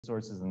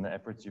resources and the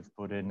efforts you've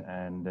put in,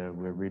 and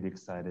we're really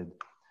excited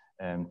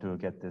to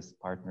get this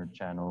partner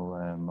channel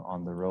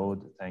on the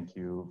road. Thank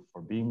you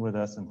for being with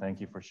us, and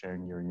thank you for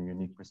sharing your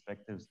unique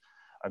perspectives.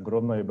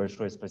 Огромное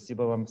большое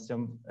спасибо вам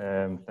всем.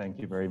 Thank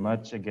you very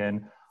much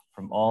again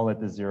from all at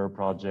the Zero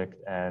Project,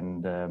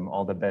 and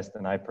all the best.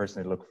 And I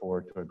personally look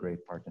forward to a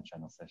great partner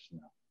channel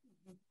session now.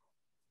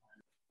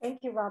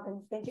 Thank you,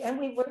 Robin. Thank you. And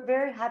we were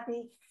very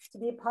happy to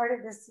be a part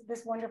of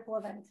this wonderful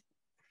event.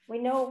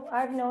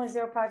 I've known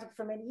Zero Project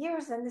for many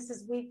years, and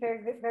we're very,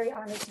 very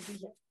honored to be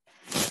here.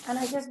 And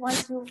I just want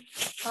to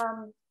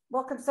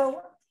welcome,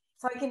 so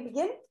I can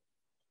begin?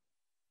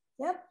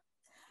 Yep.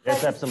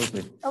 Yes,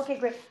 absolutely. Okay,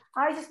 great.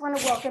 I just want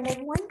to welcome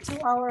everyone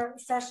to our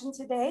session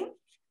today.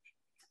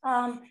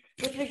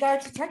 With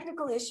regard to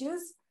technical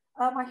issues,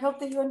 I hope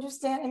that you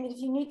understand. I mean, if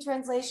you need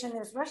translation,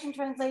 there's Russian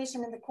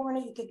translation in the corner.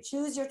 You can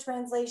choose your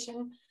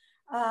translation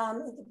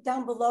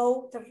down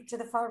below to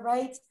the far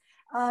right.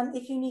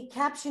 If you need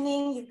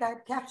captioning, you've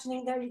got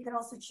captioning there. You can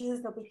also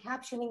choose, there'll be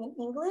captioning in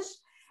English.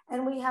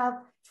 And we have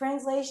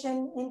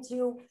translation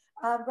into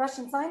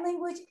Russian Sign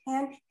Language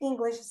and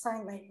English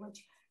Sign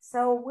Language.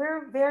 So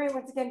we're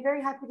once again,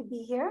 very happy to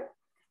be here.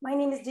 My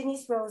name is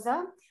Denise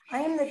Roza. I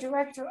am the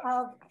director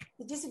of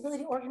the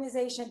disability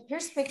organization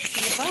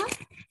Perspektiva,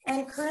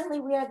 and currently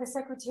we are the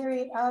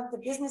secretariat of the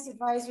Business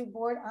Advisory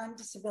Board on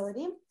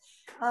Disability.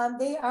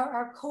 They are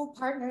our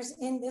co-partners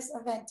in this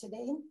event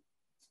today.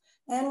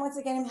 And once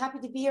again, I'm happy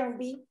to be here and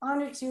be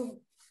honored to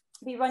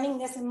be running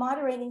this and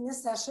moderating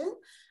this session.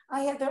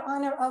 I had the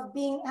honor of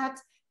being at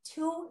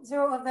 2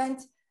 Zero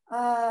event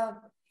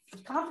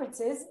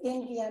conferences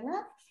in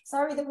Vienna.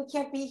 Sorry that we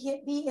can't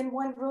be in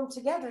one room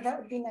together. That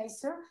would be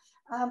nicer.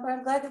 But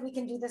I'm glad that we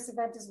can do this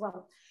event as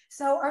well.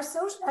 So our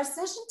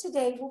session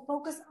today will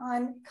focus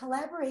on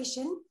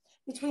collaboration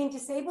between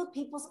disabled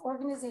people's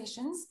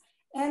organizations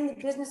and the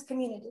business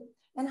community,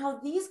 and how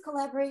these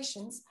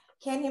collaborations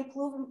can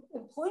improve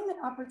employment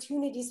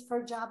opportunities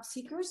for job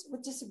seekers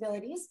with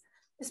disabilities,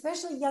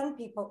 especially young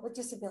people with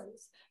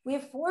disabilities. We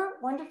have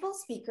 4 wonderful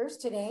speakers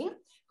today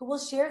who will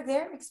share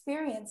their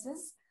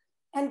experiences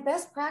and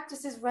best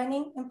practices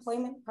running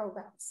employment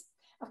programs.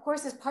 Of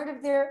course, as part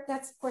of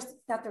that's of course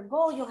not their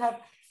goal. You'll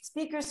have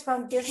speakers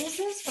from 3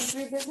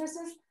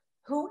 businesses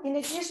who, in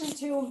addition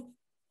to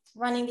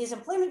running these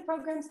employment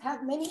programs,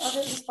 have many other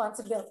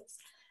responsibilities.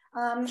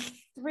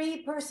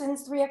 3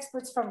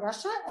 experts from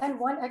Russia and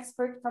 1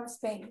 expert from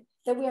Spain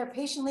that we are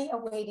patiently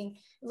awaiting.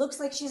 It looks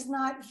like she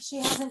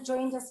hasn't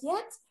joined us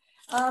yet,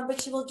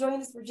 but she will join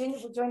us. Virginia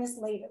will join us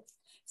later.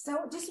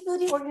 So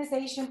disability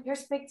organization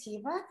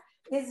Perspektiva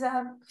is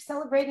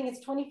celebrating its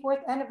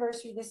 24th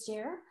anniversary this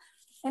year.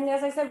 And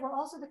as I said, we're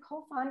also the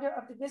co-founder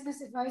of the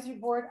Business Advisory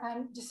Board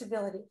on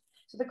Disability,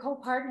 so the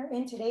co-partner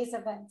in today's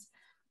event.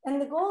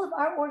 And the goal of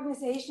our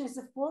organization is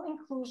the full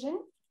inclusion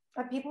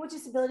of people with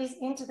disabilities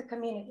into the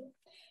community.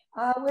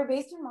 We're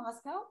based in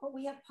Moscow, but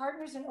we have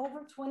partners in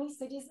over 20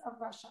 cities of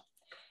Russia.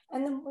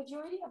 And the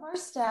majority of our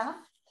staff,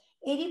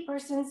 80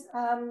 persons,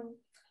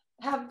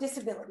 have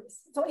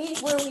disabilities. So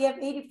where we have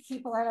 80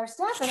 people on our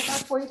staff, and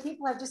about 40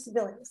 people have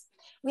disabilities.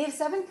 We have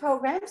 7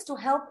 programs to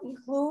help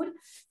include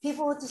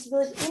people with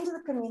disabilities into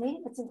the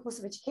community. It's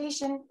inclusive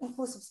education,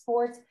 inclusive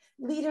sports,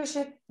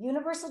 leadership,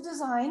 universal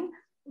design,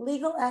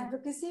 legal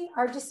advocacy,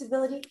 our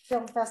disability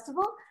film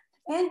festival,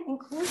 and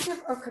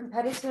inclusive or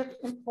competitive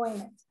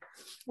employment.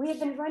 We have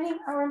been running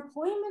our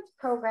employment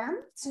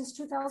program since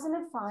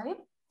 2005.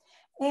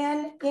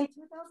 And in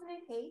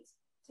 2008,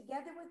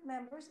 together with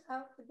members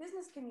of the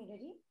business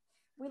community,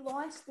 we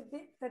launched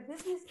the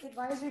Business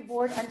Advisory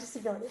Board on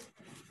Disabilities.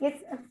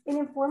 It's an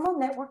informal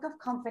network of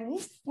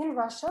companies in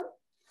Russia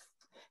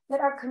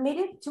that are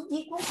committed to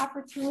equal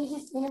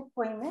opportunities in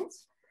employment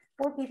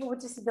for people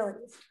with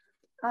disabilities.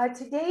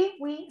 Today,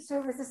 we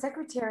serve as the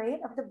secretariat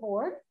of the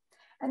board,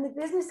 and the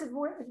Business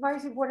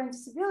Advisory Board on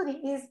Disability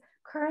is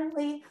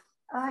currently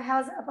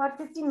has about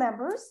 50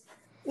 members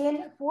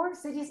in 4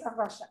 cities of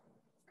Russia.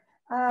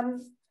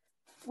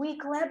 We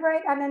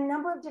collaborate on a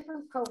number of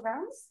different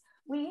programs.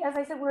 As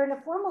I said, we're in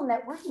a formal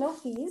network, no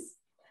fees.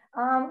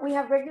 We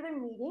have regular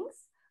meetings.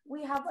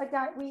 We have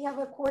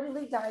a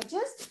quarterly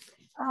digest,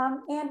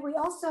 and we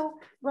also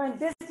run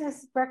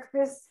business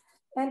breakfasts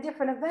and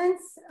different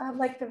events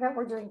like the event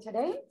we're doing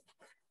today.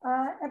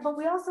 But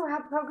we also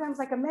have programs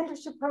like a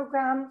mentorship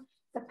program,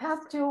 the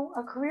Path to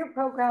a Career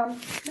program,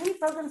 many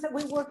programs that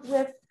we work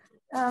with,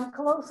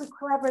 closely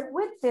collaborate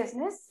with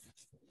business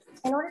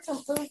in order to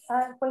improve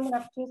employment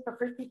opportunities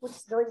for people with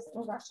disabilities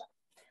in Russia.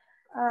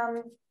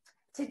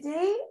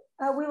 Today,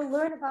 we will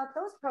learn about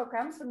those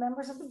programs for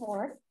members of the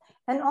board,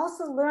 and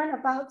also learn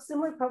about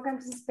similar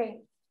programs in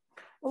Spain.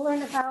 We'll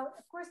learn about,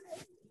 of course,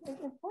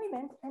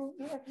 employment, and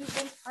if you've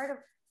been part of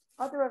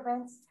other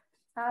events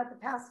the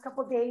past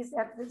couple of days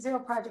at the Zero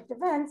Project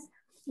events,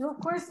 you, of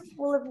course,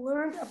 will have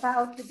learned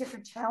about the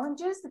different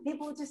challenges that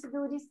people with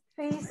disabilities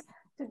face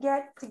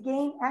to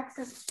gain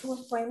access to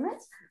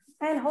employment,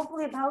 and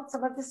hopefully about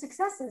some of the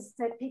successes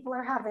that people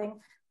are having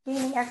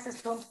gaining access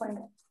to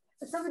employment.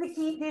 But some of the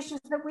key issues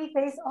that we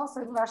face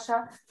also in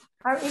Russia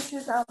are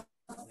issues of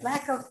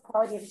lack of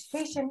quality of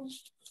education,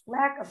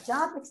 lack of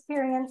job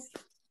experience,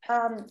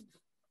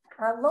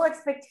 low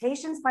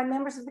expectations by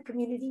members of the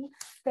community,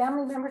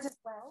 family members as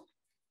well,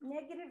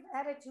 negative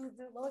attitudes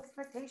or low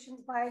expectations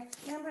by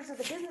members of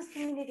the business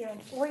community or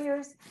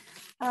employers,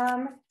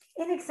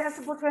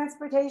 inaccessible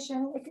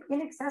transportation,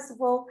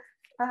 inaccessible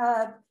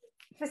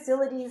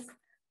facilities.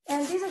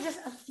 And these are just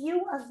a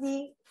few of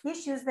the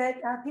issues that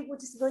people with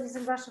disabilities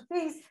in Russia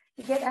face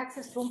to get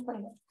access to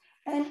employment.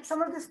 And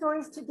some of the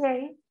stories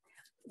today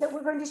that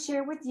we're going to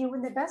share with you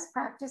in the best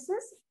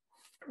practices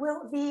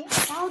will be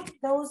about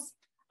those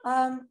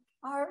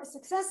our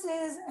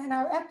successes and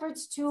our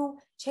efforts to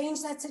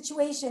change that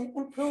situation,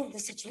 improve the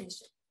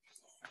situation.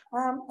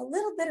 A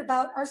little bit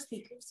about our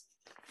speakers.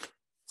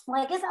 Well,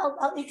 I guess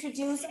I'll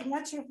introduce, I'm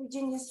not sure if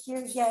Virginia's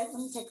here yet. Let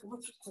me take a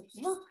quick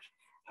look.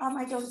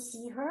 I don't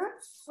see her.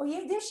 Oh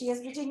yeah, there she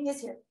is,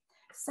 Virginia's here.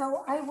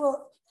 So I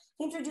will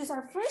introduce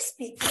our first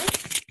speaker,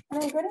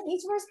 and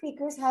each of our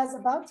speakers has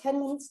about 10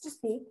 minutes to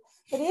speak.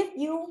 But if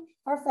you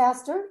are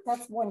faster,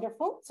 that's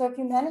wonderful. So if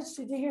you manage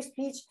to do your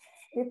speech,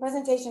 your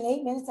presentation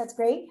 8 minutes, that's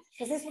great,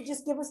 because this will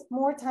just give us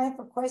more time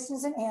for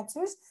questions and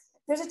answers.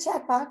 There's a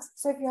chat box,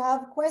 so if you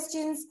have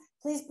questions,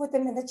 please put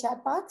them in the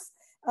chat box.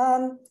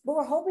 But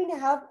we're hoping to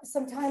have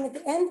some time at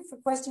the end for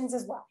questions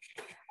as well.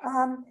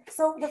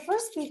 So the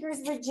first speaker is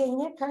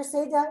Virginia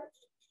Carceda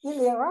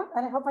Ilera,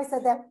 and I hope I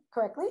said that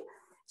correctly.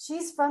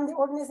 She's from the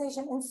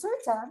organization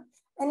Inserta,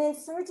 and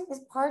Inserta is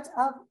part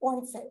of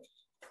ONCE.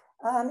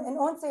 And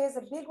ONCE is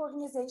a big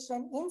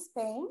organization in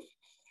Spain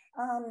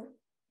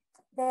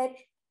that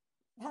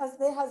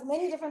has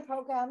many different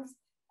programs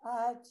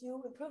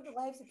to improve the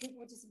lives of people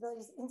with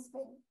disabilities in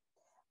Spain.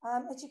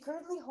 And she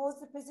currently holds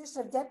the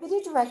position of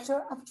Deputy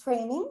Director of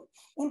Training,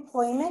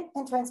 Employment,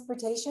 and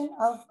Transportation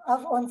of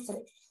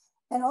ONCE,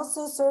 and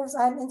also serves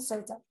on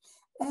Inserta.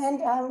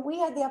 And we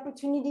had the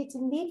opportunity to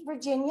meet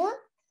Virginia,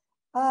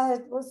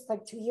 it was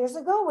like 2 years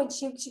ago when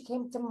she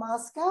came to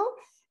Moscow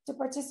to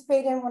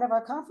participate in one of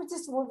our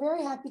conferences. So we're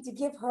very happy to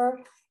give her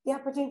the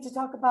opportunity to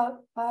talk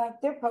about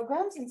their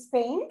programs in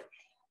Spain.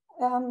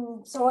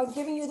 So I'm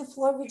giving you the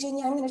floor,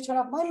 Virginia. I'm going to turn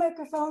off my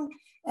microphone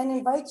and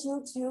invite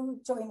you to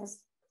join us.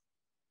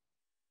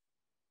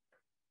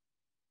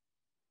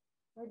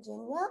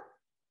 Virginia,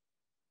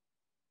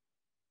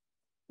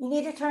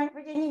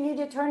 Virginia, you need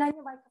to turn on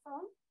your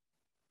microphone.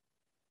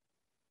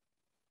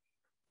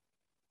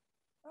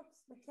 Oops,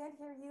 we can't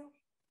hear you.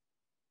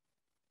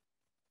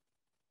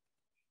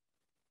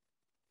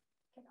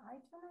 Can I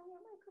turn on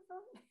your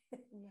microphone?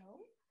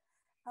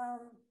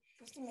 No.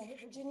 Just a minute.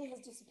 Virginia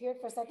has disappeared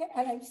for a second,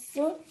 and I'm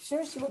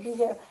sure she will be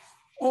here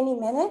any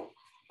minute.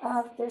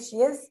 There she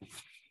is.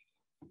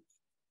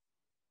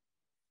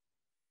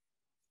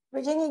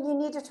 Virginia, you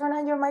need to turn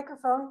on your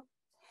microphone.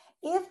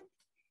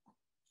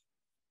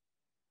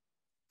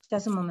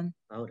 Just a moment.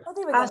 Oh,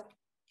 there we go.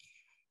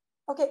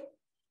 Okay,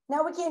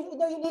 now we can.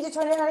 No, you need to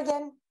turn it on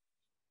again.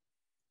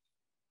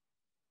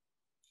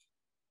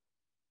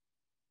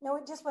 No,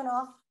 it just went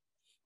off.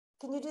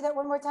 Can you do that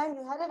one more time?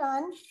 You had it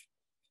on.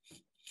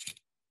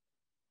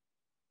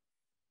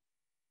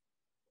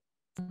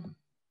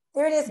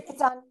 There it is.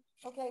 It's on.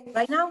 Okay.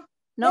 Right now?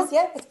 No? Yes,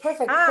 yeah, it's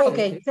perfect.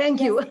 Okay, thank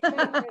you.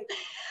 Great.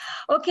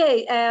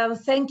 Okay,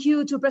 thank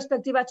you to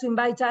Perspektiva to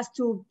invite us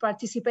to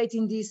participate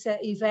in this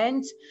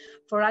event.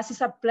 For us,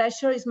 it's a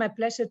pleasure. It's my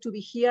pleasure to be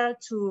here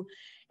to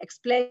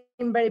explain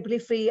very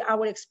briefly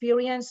our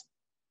experience.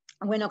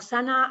 When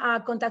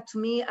Oksana contacted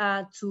me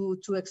to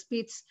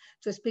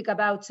speak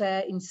about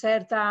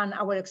Inserta and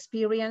our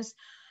experience,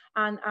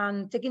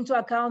 and take into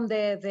account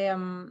the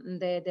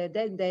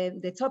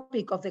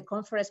topic of the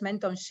conference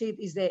mentorship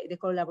is the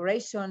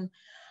collaboration.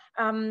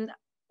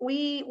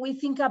 We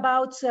think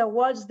about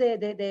what's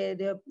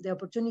the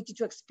opportunity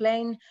to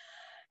explain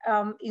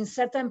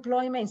Inserta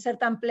Employment,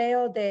 Inserta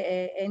Empleo,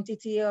 the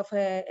entity of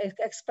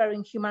expert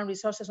in human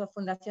resources of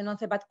Fundación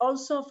ONCE, but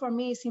also for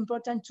me it's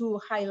important to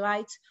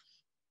highlight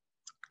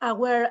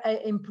our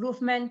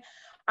improvement,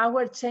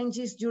 our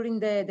changes during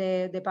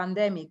the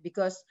pandemic,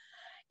 because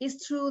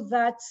it's true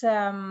that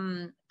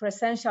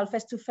presential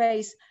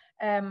face-to-face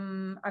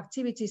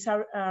activities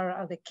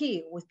are the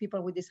key with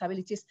people with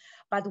disabilities,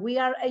 but we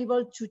are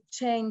able to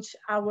change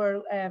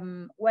our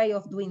way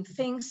of doing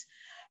things.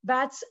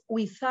 But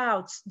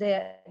without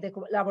the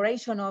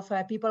collaboration of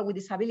people with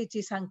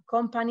disabilities and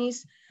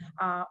companies,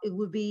 it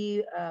would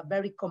be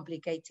very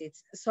complicated.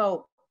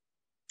 So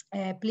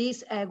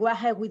please go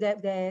ahead with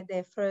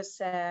the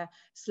first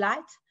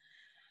slide.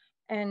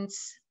 And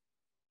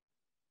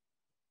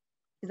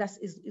does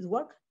it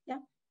work? Yeah.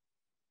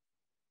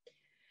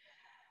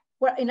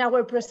 Well, in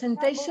our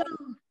presentation,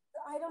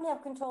 I don't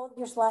have control of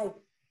your slide.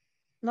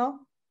 No?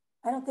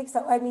 I don't think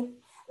so. I mean,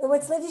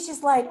 what's следующий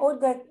slide?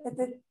 Olga,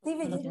 ты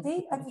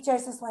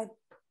отвечаешь на slide.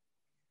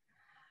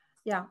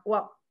 Yeah,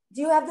 well.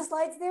 Do you have the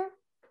slides there?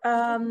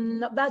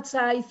 But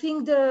I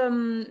think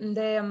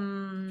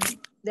the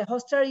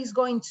hoster is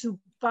going to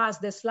pass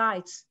the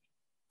slides.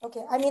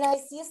 Okay, I mean, I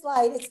see a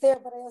slide, it's there,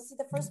 but I see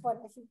the first one.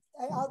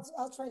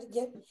 I'll try to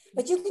get,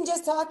 but you can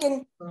just talk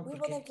and we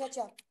will then catch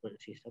up.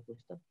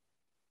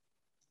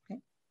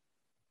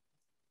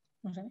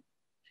 No sé.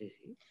 Sí,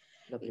 sí.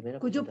 Lo primero,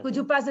 could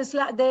you pass the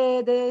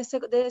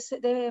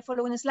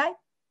following slide?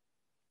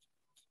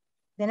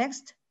 The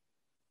next.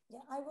 Yeah,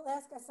 I will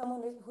ask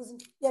someone who's,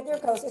 yeah, there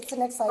it goes. It's the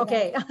next slide.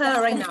 Okay,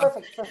 now. right now.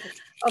 Perfect, perfect.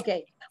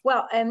 Okay,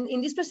 well,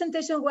 in this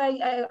presentation,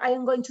 where I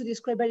am going to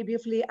describe very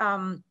briefly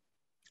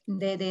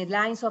the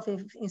lines of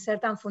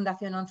Inserta and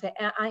Fundación 11.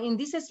 In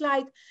this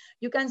slide,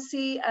 you can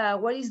see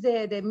what is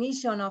the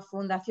mission of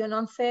Fundación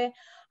 11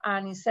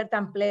 and Inserta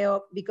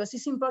Empleo, because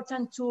it's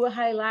important to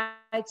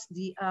highlight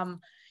the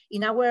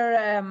in our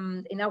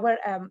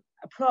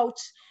approach,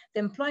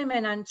 the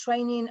employment and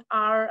training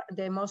are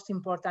the most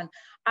important.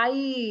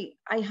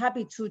 I'm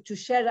happy to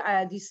share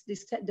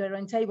the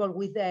roundtable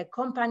with the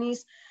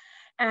companies.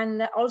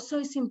 And also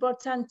it's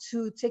important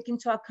to take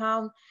into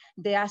account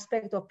the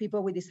aspect of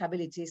people with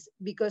disabilities,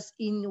 because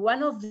in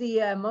one of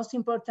the most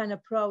important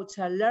approach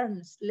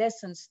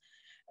lessons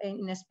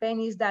in Spain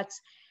is that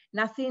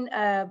nothing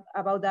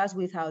about us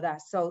without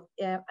us. So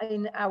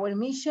in our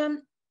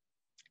mission,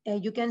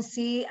 you can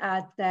see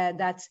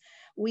that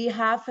we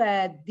have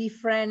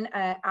different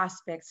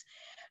aspects.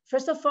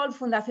 First of all,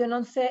 Fundación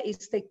 11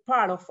 is take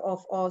part of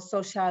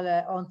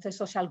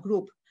social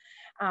group.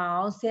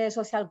 11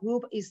 social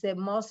group is the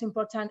most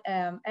important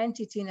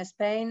entity in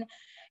Spain.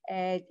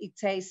 It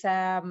is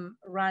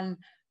run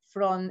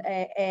from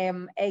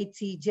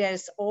 80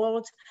 years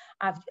old.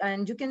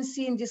 And you can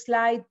see in this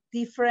slide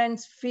different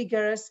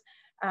figures.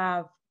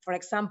 For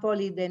example,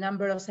 the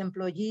number of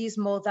employees,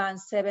 more than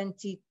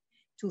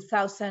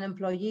 72,000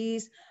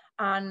 employees,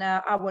 and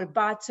our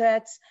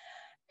budgets.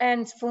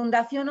 And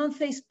Fundación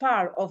 11 is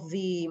part of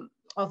the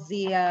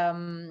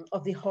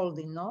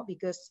holding, no?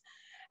 Because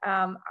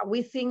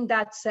we think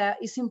that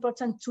it's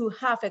important to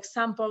have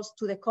examples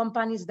to the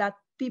companies that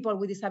people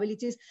with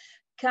disabilities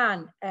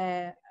can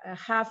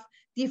have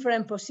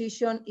different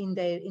positions in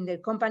their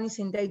companies,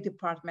 in their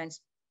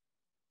departments.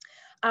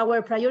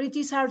 Our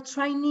priorities are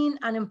training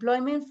and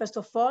employment, first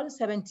of all,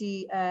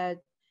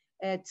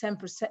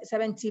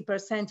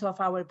 70%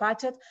 of our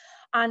budget,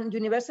 and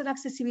universal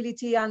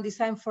accessibility and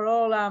design for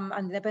all and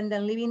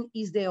independent living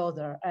is the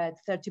other,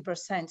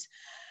 30%.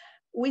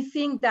 We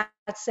think that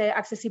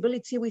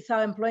accessibility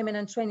without employment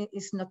and training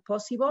is not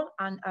possible,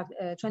 and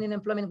training and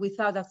employment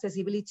without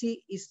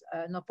accessibility is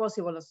not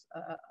possible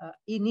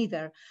in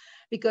either.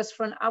 Because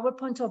from our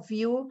point of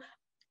view,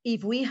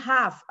 if we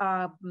have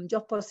a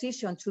job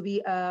position to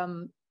be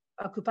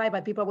occupied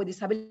by people with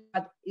disabilities,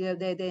 but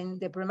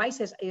the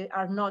premises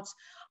are not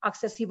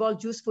accessible,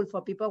 useful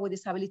for people with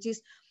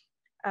disabilities,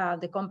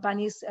 the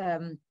companies,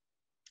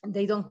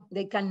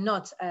 they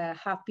cannot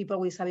have people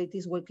with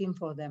disabilities working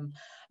for them.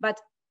 But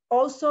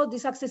also,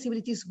 this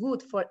accessibility is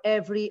good for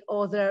every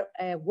other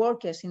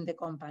workers in the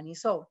company.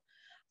 So,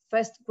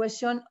 first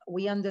question,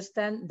 we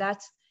understand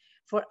that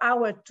for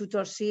our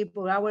tutorship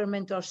or our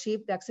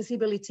mentorship, the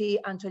accessibility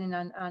and training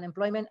and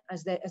employment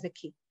as the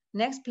key.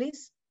 Next,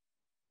 please.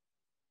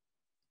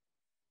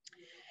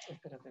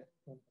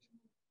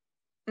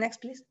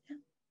 Next, please.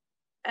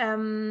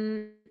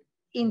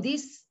 In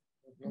this,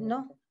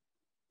 no.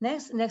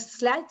 Next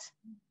slide.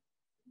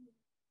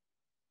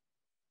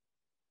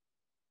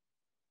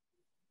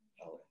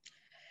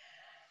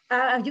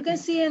 You can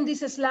see in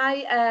this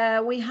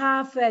slide, we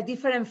have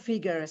different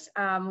figures.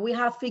 We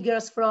have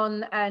figures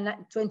from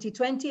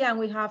 2020 and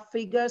we have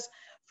figures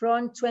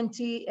from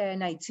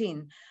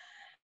 2019.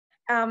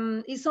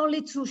 It's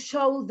only to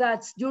show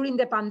that during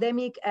the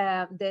pandemic,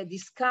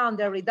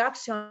 the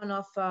reduction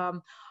of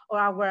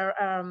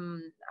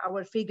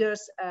our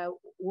figures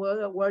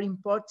were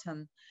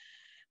important.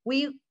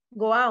 We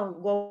go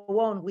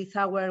on with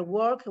our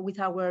work, with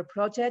our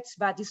projects,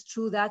 but it's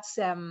true that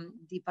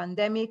the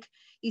pandemic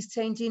is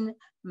changing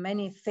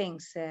many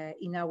things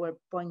in our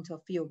point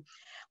of view.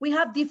 We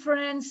have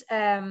different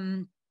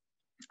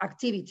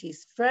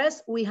activities.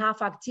 First, we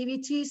have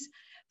activities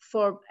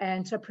for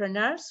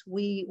entrepreneurs.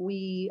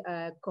 We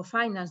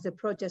co-finance the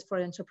projects for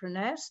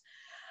entrepreneurs.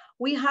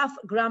 We have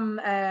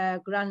grant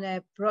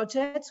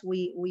projects.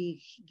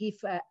 We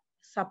give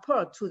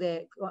support to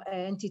the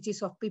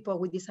entities of people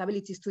with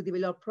disabilities to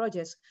develop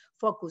projects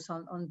focused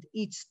on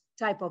each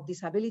type of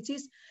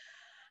disabilities.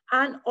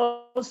 And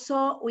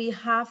also we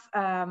have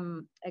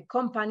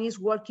companies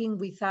working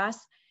with us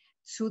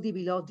to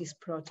develop these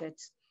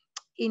projects.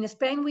 In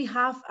Spain, we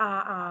have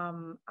a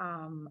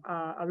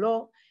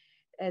law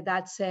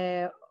that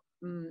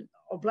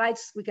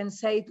obliges, we can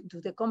say, to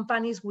the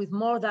companies with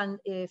more than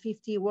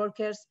 50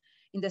 workers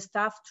in the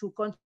staff to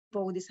contribute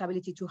with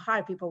disability to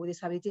hire people with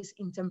disabilities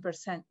in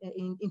 10%,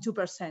 in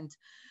 2%.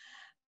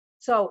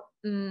 So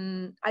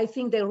I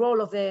think the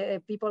role of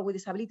the people with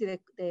disability,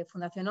 the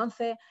Fundación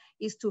 11,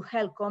 is to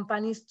help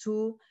companies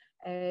to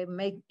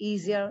make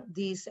easier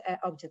this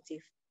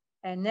objective.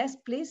 And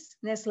next, please,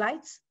 next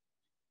slides.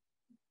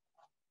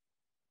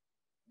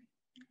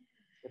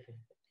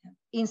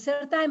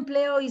 Inserta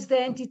Empleo is the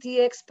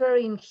entity expert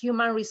in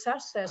human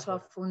resources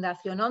of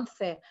Fundación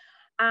 11.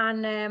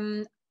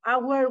 And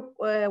our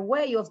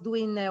way of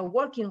doing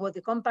working with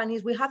the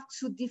companies, we have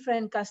two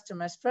different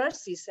customers.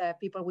 First is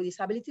people with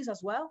disabilities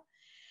as well.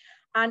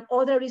 And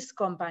other risk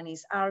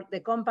companies are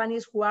the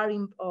companies who are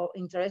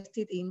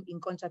interested in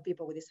contract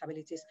people with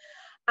disabilities.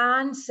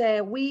 And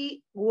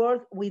we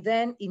work with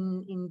them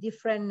in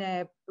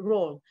different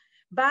roles.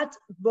 But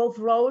both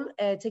roles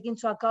take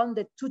into account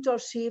the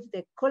tutorship,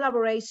 the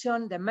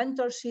collaboration, the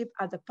mentorship,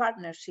 and the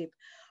partnership.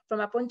 From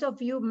a point of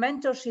view,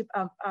 mentorship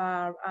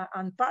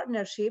and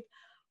partnership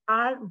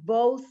are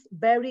both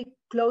very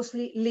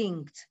closely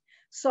linked.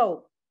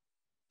 So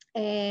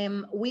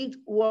we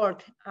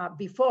work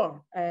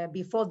before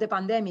the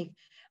pandemic.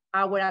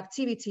 Our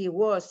activity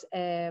was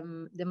our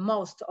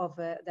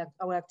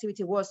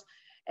activity was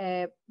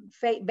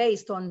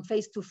based on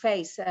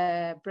face-to-face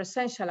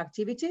presential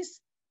activities.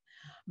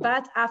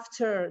 But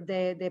after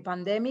the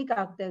pandemic,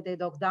 after the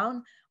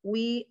lockdown,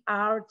 we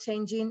are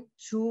changing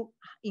to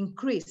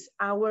increase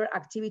our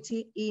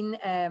activity in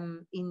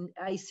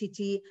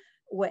ICT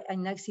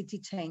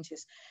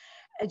changes.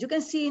 As you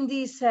can see in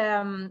this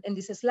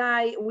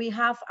slide, we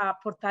have a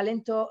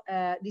Portalento.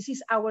 This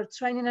is our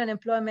training and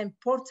employment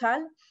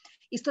portal.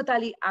 It's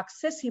totally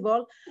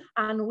accessible,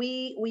 and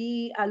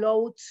we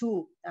allow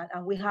to,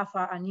 and we have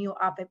a new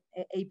app,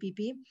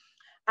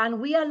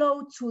 and we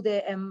allow to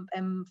the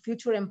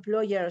future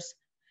employers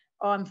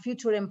or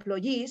future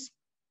employees,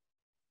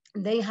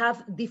 they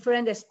have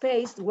different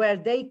space where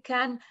they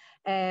can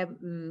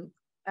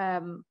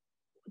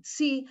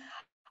see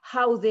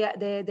how the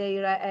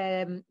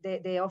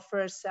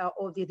offers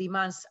or the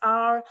demands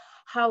are,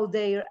 how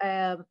their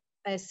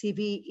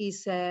CV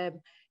is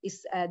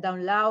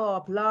down low or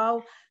up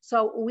low.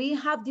 So we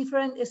have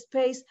different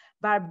space,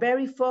 but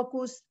very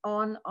focused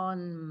on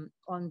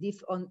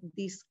these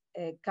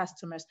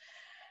customers.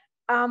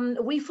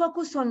 We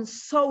focus on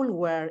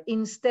software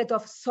instead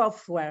of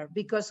software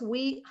because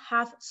we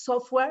have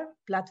software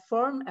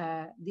platform,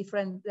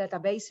 different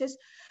databases,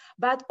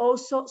 but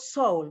also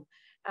soul.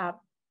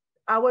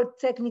 Our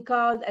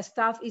technical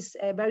staff is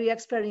very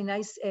expert in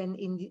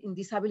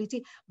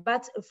disability,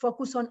 but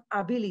focus on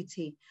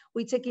ability.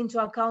 We take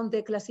into account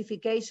the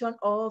classification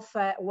of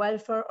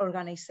welfare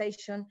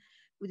organization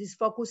with this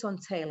focus on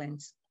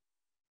talents.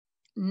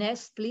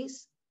 Next,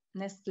 please.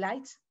 Next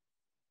slide.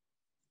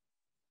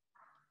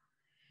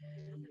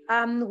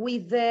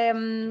 With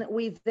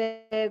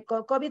the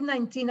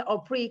COVID-19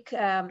 outbreak,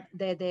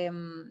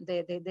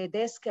 the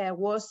desk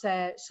was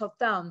shut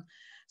down.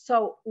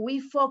 So we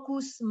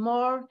focus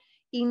more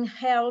in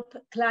help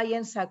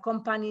clients,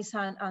 companies,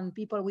 and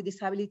people with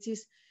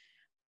disabilities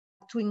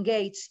to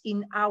engage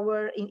in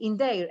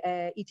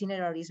their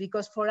itineraries,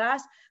 because for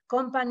us,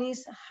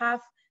 companies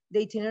have the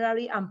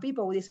itinerary and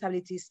people with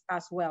disabilities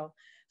as well.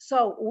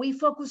 So we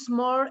focus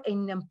more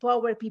in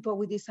empower people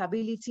with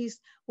disabilities.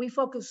 We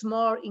focus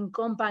more in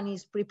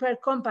companies, prepare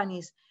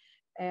companies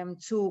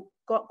to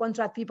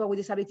contract people with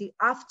disability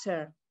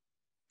after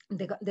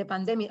the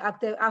pandemic,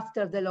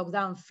 after the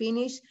lockdown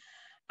finished.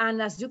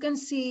 And as you can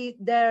see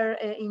there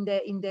in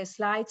the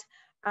slide,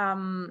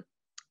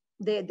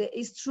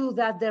 it's true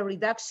that the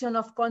reduction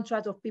of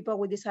contract of people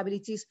with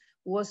disabilities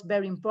was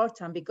very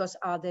important, because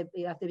at the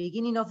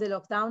beginning of the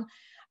lockdown,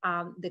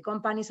 the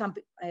companies and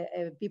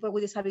people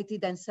with disability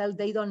themselves,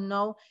 they don't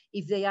know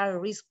if they are a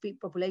risk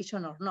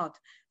population or not.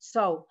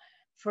 So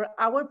for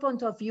our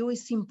point of view,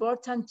 it's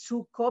important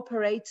to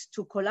cooperate,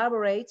 to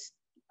collaborate,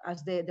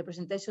 as the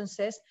presentation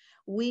says,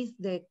 with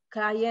the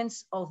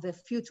clients of the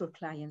future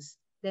clients.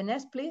 The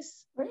next,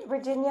 please.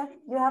 Virginia,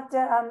 you have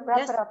to wrap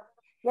it up.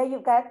 Yeah,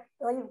 you've got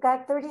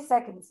 30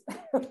 seconds.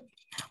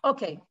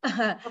 Okay.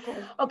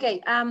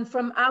 Okay.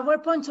 From our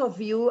point of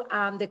view,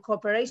 the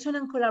cooperation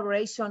and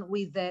collaboration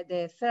with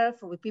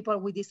with people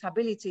with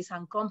disabilities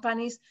and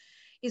companies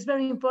is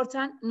very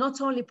important, not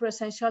only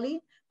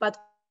presentially, but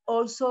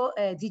also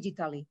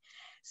digitally.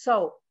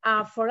 So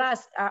for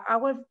us,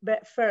 our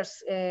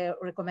first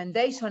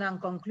recommendation and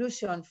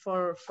conclusion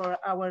for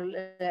our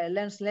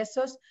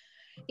lessons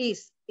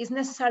is it's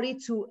necessary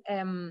to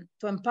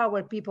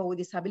empower people with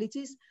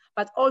disabilities,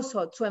 but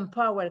also to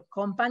empower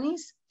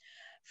companies.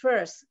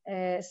 First,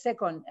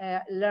 second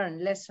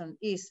lesson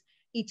is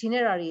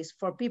itineraries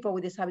for people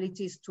with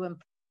disabilities to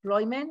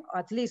employment, or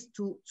at least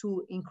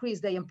to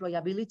increase their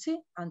employability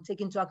and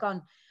take into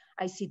account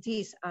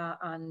ICTs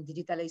and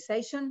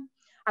digitalization,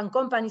 and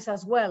companies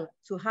as well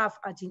to have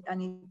an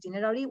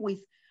itinerary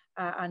with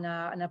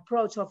an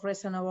approach of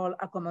reasonable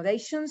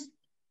accommodations.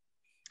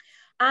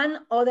 And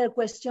other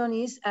question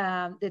is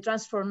the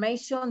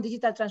transformation,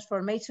 digital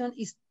transformation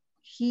is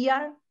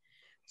here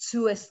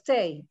to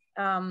stay.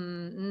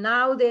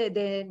 Now the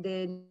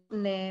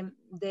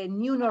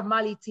new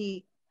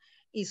normality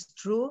is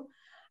true,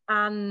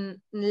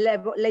 and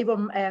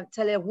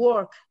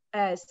telework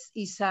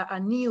is a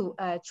new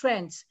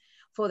trend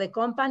for the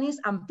companies,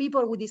 and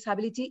people with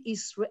disability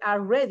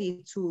are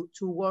ready to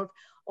work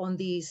on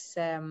this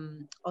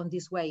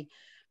way.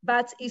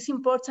 But it's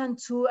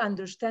important to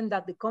understand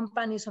that the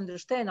companies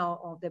understand,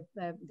 or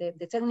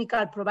the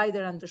technical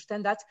provider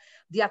understand, that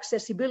the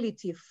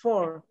accessibility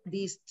for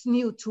these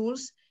new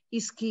tools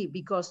is key,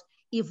 because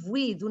if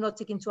we do not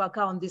take into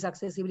account this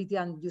accessibility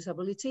and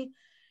usability,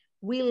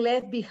 we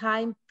left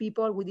behind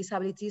people with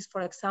disabilities,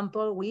 for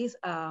example, with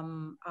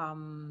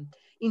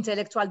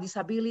intellectual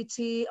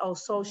disability or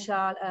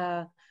social,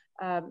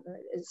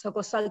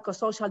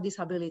 psychosocial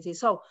disability.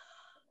 So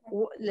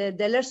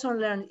the lessons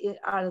learned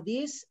are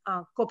these: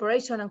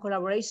 cooperation and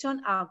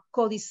collaboration,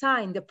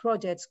 co-design the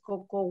projects,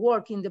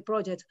 co-work in the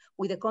project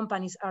with the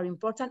companies are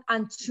important,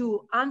 and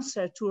to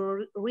answer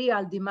to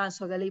real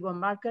demands of the labor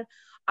market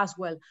as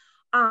well.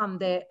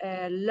 The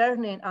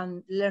learning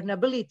and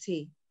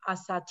learnability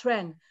as a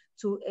trend,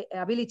 to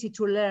ability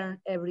to learn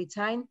every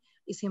time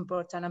is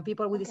important, and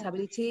people with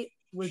disability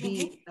will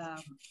be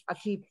a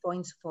key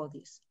point for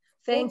this.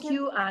 Thank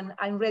you, and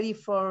I'm ready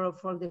for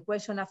the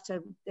question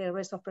after the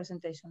rest of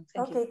presentation.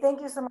 Thank you. Thank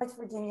you so much,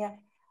 Virginia.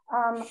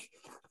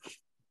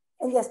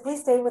 And yes,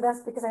 please stay with us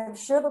because I'm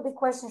sure there'll be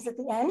questions at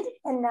the end.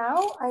 And now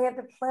I have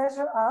the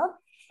pleasure of,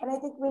 and I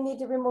think we need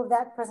to remove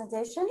that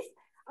presentation.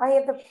 I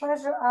have the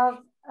pleasure of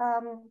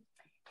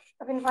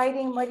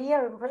inviting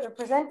Maria,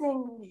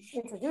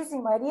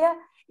 introducing Maria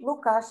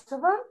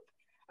Lukasheva.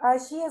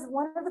 She is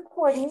one of the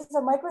coordinators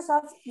of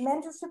Microsoft's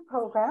mentorship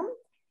program,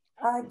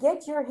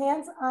 Get Your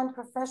Hands on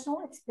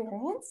Professional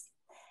Experience.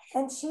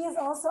 And she is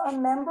also a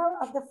member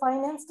of the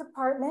finance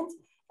department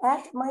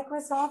at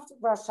Microsoft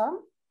Russia.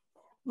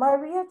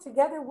 Maria,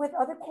 together with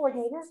other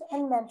coordinators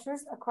and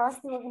mentors across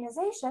the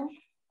organization,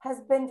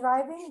 has been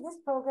driving this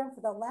program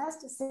for the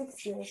last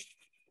 6 years.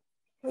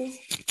 Please,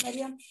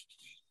 Maria.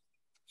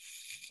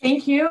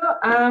 Thank you.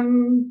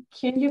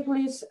 Can you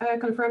please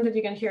confirm that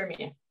you can hear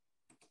me?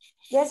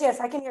 Yes,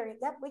 I can hear you.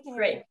 Yep, we can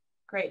hear you.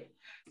 Great.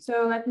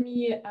 So let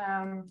me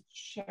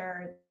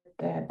share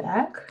the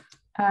deck,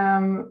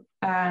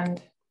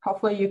 and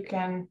hopefully you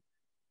can,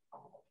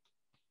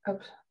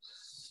 oops,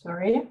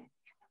 sorry.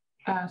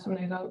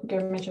 Somebody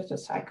give me just a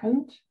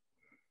second.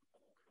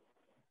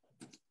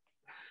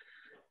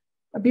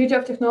 A beauty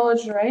of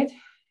technology, right?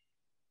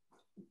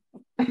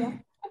 Yeah.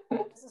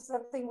 This is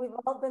something we've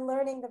all been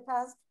learning the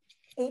past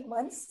 8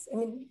 months. I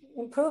mean,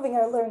 improving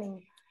our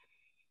learning.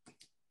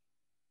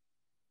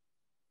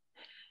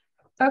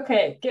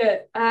 Okay,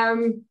 good.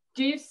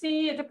 Do you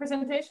see the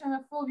presentation in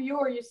a full view,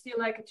 or you see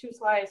like 2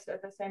 slides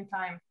at the same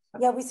time?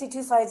 Yeah, we see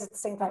 2 slides at the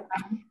same time.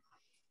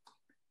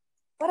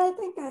 But I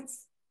think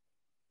that's,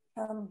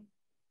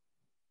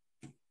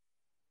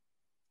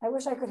 I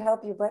wish I could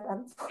help you, but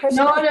unfortunately.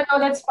 No,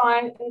 that's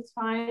fine. It's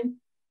fine.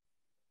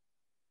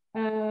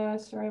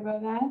 Sorry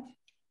about that.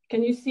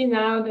 Can you see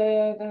now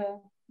the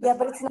yeah,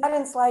 but it's not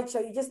in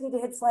slideshow. You just need to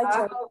hit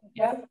slideshow.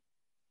 Yeah.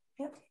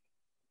 Yep.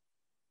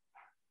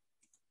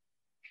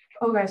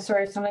 Okay,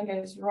 sorry, something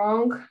is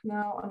wrong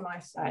now on my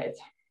side.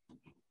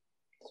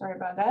 Sorry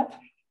about that.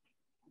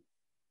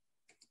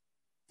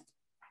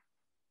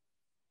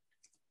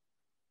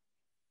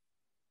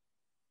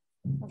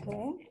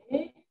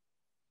 Okay.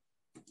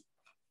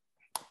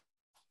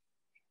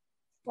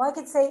 Well, I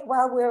could say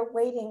while we're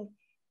waiting,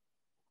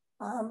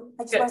 I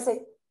just want to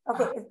say,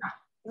 okay,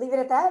 leave it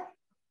at that.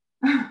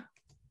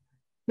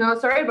 No,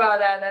 sorry about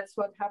that. That's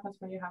what happens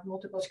when you have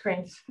multiple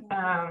screens.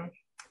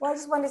 Well, I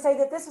just want to say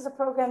that this is a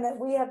program that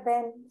we have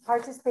been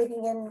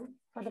participating in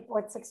for the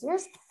past 6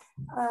 years.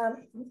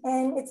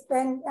 And it's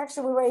been,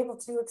 actually, we were able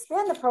to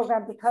expand the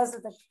program because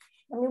of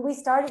we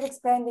started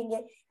expanding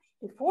it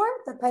before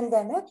the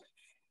pandemic,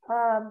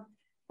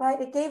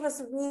 but it gave us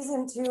a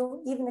reason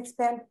to even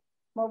expand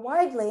more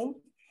widely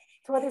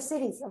to other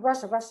cities of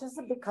Russia. Russia is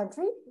a big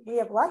country. We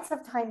have lots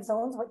of time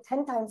zones, like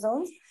 10 time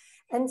zones.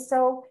 And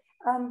so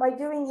by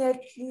doing it,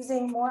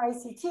 using more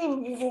ICT,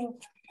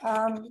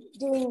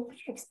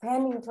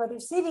 expanding to other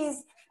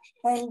cities,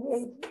 and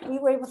we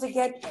were able to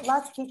get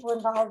lots of people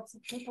involved,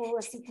 people who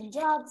are seeking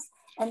jobs,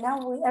 and now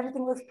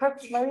everything looks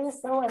perfect, Maria,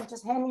 so I'm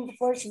just handing the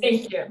floor to you.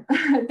 Thank you.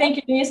 Thank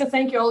you, Denise, and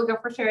thank you, Olga,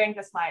 for sharing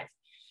the slides.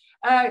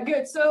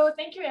 Good, so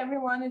thank you,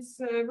 everyone. It's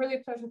really a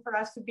pleasure for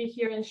us to be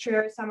here and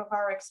share some of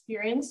our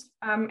experience.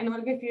 And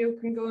Olga, if you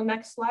can go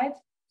next slide,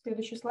 the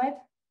issue slide.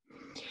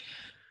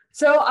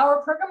 So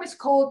our program is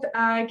called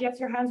Get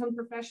Your Hands on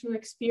Professional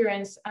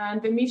Experience,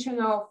 and the mission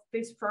of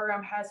this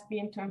program has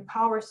been to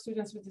empower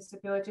students with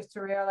disabilities to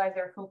realize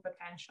their full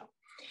potential.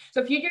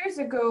 So a few years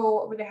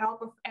ago, with the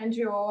help of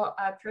NGO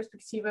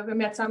Perspektiva, we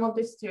met some of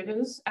the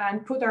students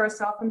and put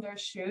ourselves in their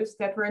shoes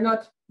that were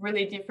not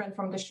really different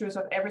from the shoes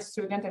of every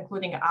student,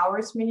 including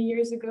ours many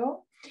years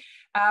ago.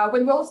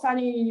 When we were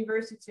studying in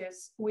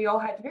universities, we all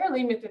had very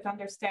limited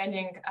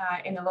understanding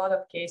in a lot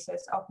of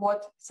cases of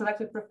what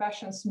selected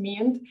professions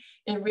mean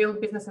in real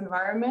business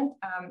environment,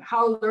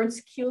 how learned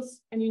skills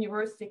in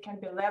university can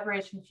be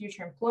leveraged in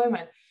future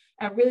employment,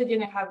 and really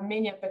didn't have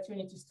many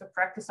opportunities to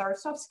practice our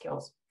soft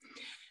skills.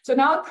 So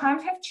now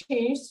times have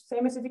changed,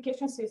 same as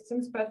education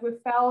systems, but we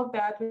felt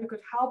that we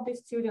could help the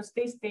students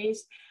these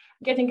days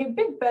getting a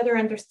bit better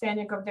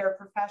understanding of their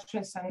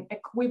professions and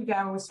equip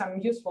them with some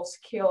useful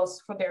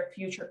skills for their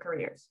future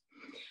careers.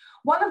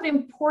 One of the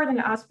important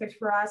aspects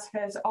for us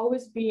has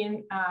always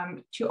been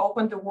to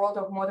open the world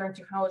of modern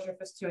technology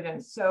for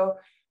students. So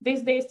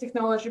these days,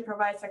 technology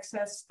provides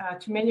access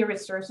to many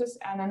resources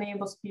and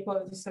enables people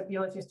with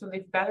disabilities to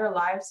live better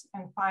lives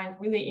and find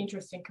really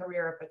interesting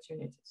career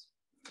opportunities.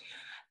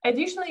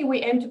 Additionally,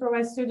 we aim to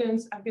provide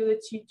students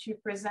ability to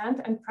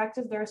present and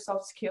practice their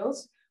soft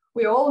skills.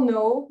 We all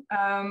know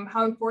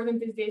how important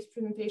these days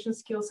presentation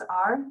skills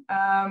are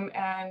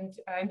and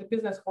in the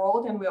business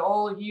world, and we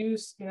all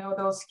use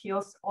those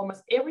skills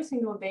almost every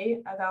single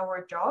day at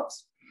our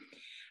jobs.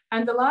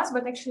 And the last,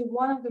 but actually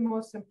one of the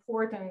most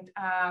important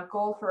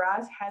goal for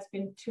us has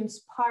been to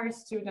inspire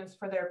students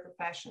for their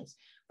professions,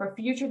 for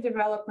future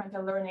development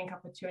and learning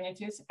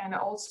opportunities, and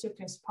also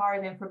to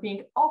inspire them for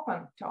being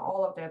open to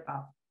all of the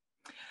above.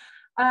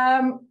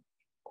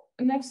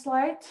 Next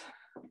slide,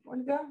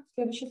 Olga,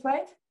 следующий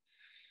slide.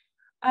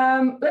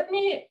 Let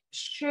me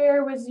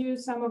share with you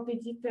some of the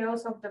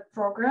details of the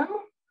program.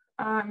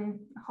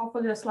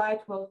 Hopefully the slide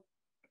will,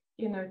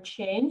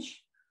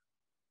 change.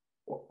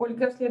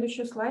 Olga,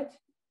 следующий slide,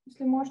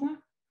 если можно.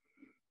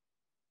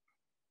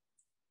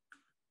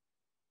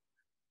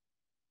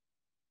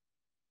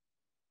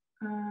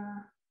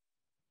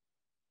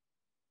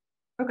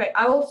 Okay,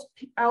 I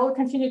will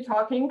continue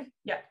talking.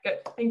 Yeah, good,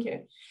 thank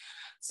you.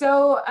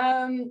 So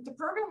the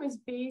program is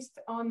based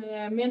on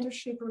the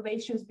mentorship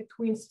relations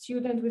between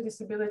student with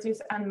disabilities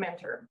and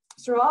mentor.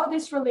 Throughout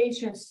these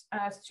relations,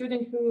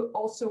 student who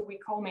also we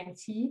call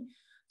mentee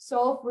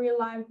solve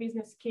real-life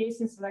business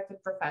case in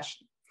selected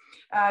profession.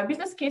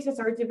 Business cases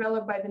are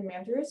developed by the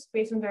mentors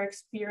based on their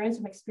experience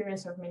and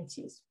experience of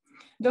mentees.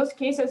 Those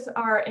cases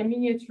are a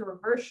miniature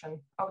version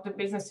of the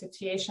business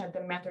situation at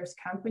the mentor's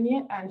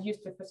company and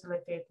used to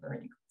facilitate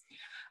learning.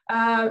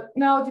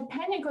 Now,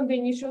 depending on the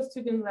initial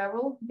student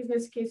level,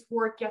 business case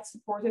work gets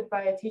supported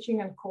by a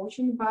teaching and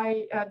coaching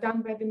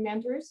done by the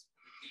mentors.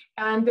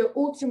 And the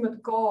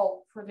ultimate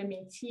goal for the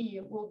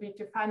mentee will be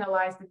to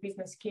finalize the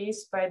business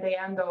case by the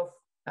end of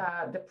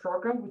the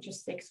program, which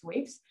is 6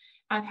 weeks,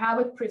 and have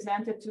it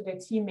presented to the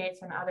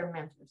teammates and other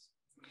mentors.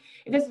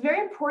 It is very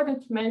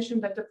important to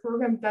mention that the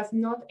program does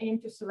not aim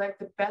to select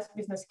the best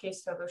business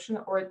case solution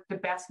or the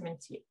best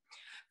mentee.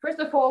 First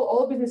of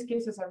all business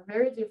cases are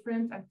very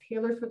different and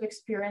tailored for the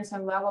experience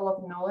and level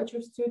of knowledge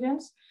of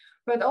students.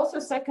 But also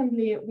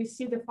secondly, we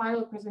see the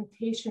final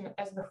presentation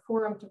as the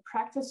forum to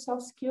practice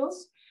soft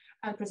skills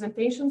and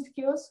presentation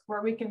skills,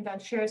 where we can then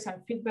share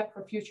some feedback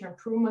for future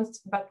improvements,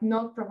 but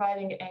not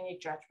providing any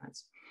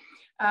judgments.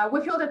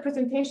 We feel that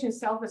presentation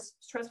itself is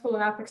a stressful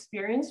enough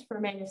experience for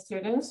many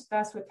students.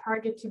 Thus, we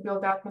target to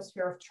build an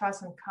atmosphere of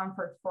trust and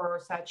comfort for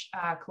such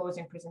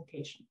closing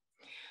presentation.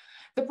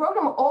 The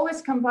program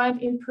always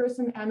combined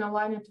in-person and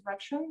online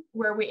interaction,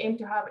 where we aim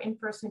to have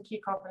in-person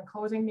kickoff and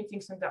closing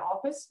meetings in the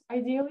office,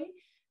 ideally,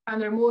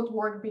 and remote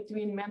work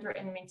between mentor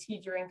and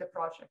mentee during the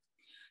project.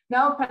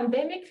 Now,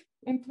 pandemic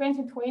in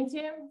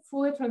 2020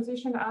 fully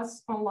transitioned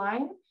us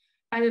online,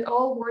 and it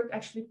all worked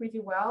actually pretty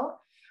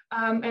well.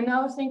 And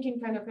now thinking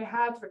kind of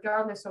ahead,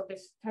 regardless of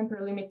these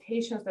temporary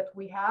limitations that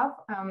we have,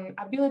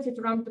 ability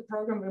to run the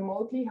program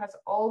remotely has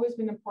always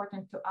been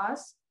important to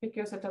us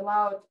because it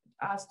allowed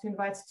us to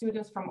invite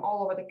students from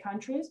all over the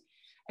countries,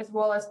 as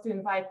well as to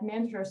invite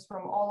mentors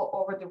from all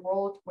over the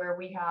world where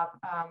we have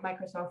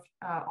Microsoft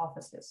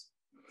offices.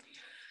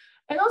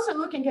 And also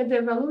looking at the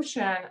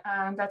evolution,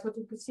 and that's what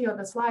you could see on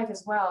the slide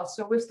as well.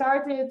 So we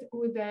started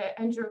with the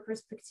NGO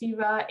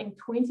Perspektiva in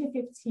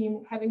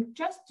 2015, having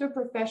just 2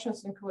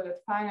 professions included,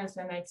 finance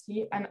and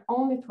IT, and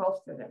only 12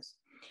 students.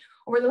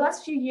 Over the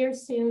last few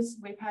years since,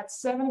 we've had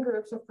 7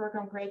 groups of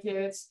program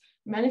graduates,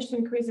 managed to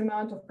increase the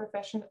amount of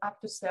profession up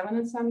to 7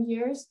 in some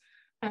years,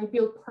 and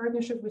build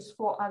partnership with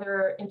 4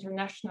 other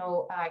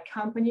international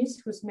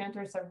companies whose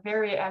mentors are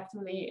very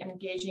actively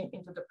engaging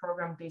into the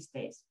program these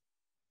days.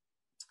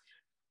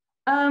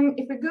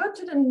 If we go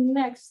to the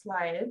next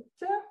slide,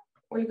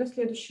 Olga,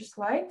 следующий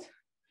slide.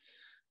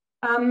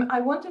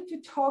 I wanted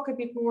to talk a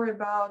bit more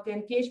about the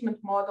engagement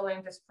model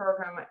in this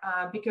program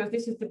because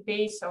this is the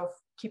base of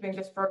keeping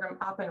this program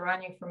up and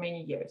running for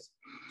many years.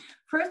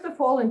 First of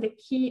all, and the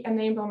key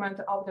enablement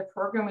of the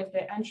program is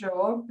the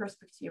NGO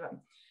Perspektiva.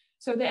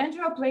 So the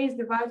NGO plays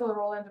the vital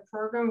role in the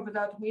program,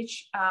 without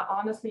which,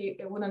 honestly,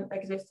 it wouldn't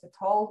exist at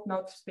all,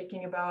 not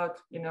speaking about,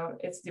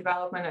 its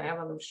development and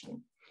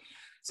evolution.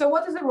 So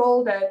what is the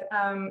role that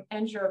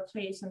NGO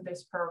plays in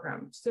this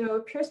program?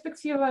 So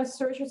Perspektiva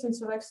searches and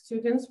selects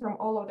students from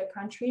all over the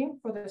country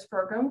for this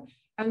program,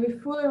 and we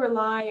fully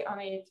rely on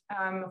it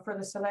for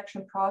the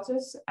selection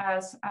process,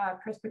 as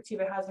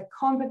Perspektiva has the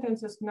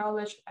competences,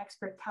 knowledge,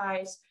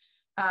 expertise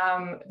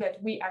that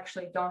we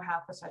actually don't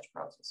have for such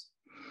process.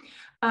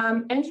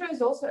 NGO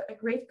is also a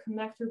great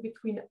connector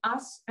between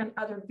us and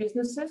other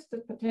businesses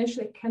that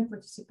potentially can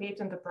participate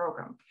in the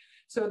program.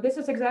 So this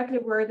is exactly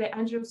where the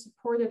NGO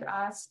supported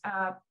us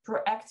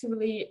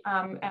proactively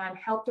and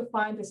helped to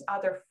find these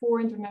other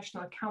 4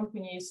 international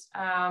companies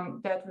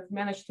that we've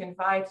managed to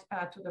invite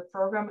to the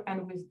program,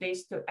 and with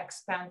this to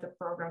expand the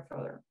program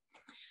further.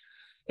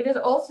 It is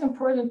also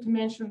important to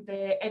mention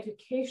the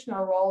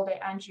educational role the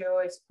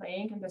NGO is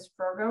playing in this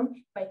program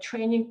by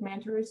training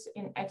mentors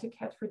in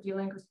etiquette for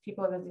dealing with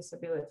people with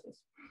disabilities.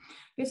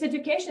 This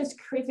education is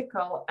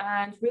critical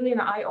and really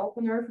an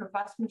eye-opener for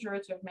vast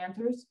majority of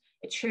mentors.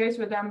 It shares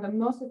with them the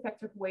most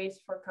effective ways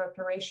for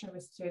cooperation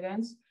with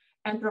students,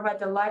 and provide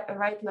the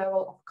right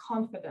level of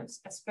confidence,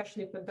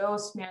 especially for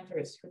those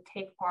mentors who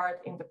take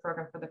part in the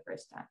program for the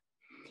first time.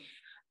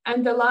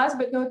 And the last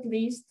but not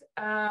least,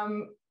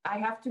 I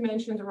have to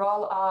mention the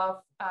role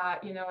of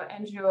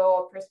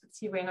NGO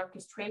Perspektiva in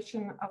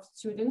orchestration of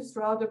students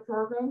throughout the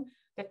program,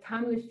 the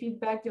timely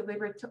feedback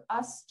delivered to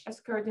us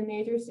as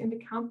coordinators in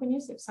the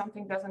companies if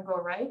something doesn't go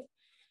right.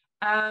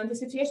 And the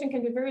situation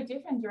can be very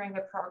different during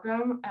the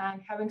program,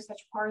 and having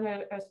such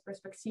partner as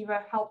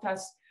Perspektiva helped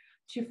us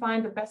to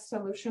find the best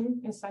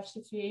solution in such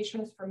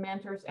situations for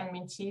mentors and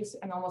mentees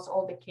in almost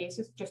all the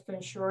cases, just to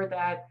ensure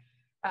that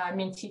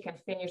mentee can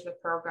finish the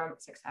program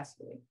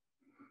successfully.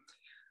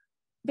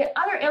 The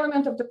other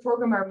element of the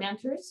program are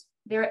mentors.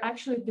 They're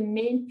actually the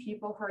main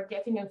people who are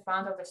getting in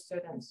front of the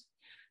students.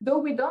 Though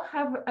we don't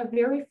have a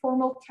very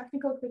formal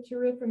technical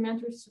criteria for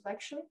mentor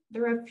selection,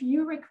 there are a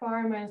few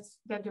requirements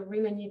that they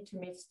really need to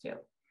meet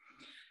still.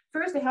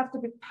 First, they have to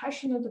be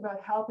passionate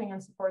about helping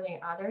and supporting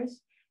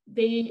others.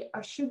 They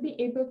should be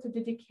able to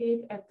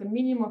dedicate at the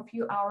minimum a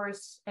few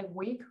hours a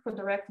week for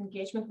direct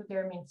engagement with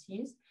their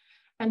mentees,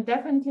 and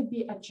definitely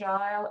be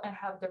agile and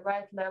have the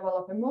right level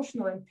of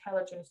emotional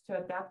intelligence to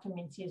adapt to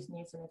mentees'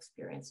 needs and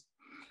experience.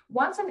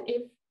 Once and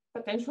if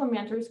potential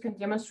mentors can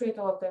demonstrate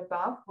all of the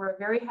above, we're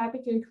very happy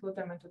to include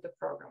them into the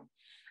program.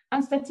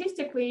 And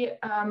statistically,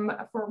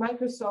 for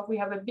Microsoft, we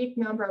have a big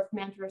number of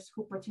mentors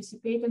who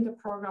participate in the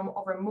program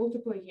over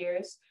multiple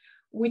years,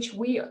 which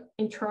we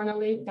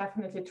internally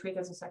definitely treat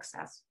as a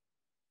success.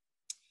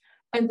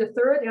 And the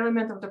third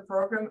element of the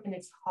program, and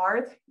it's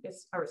hard,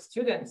 is our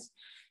students.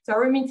 So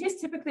our mentees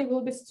typically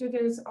will be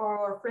students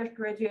or fresh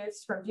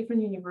graduates from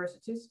different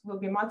universities, will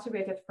be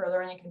motivated for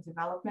learning and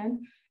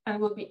development, and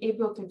will be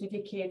able to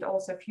dedicate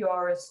also a few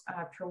hours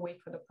per week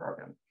for the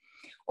program.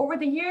 Over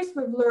the years,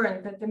 we've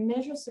learned that the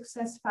major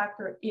success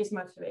factor is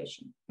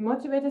motivation.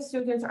 Motivated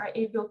students are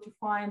able to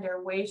find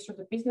their ways through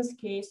the business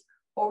case,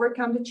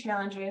 overcome the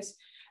challenges,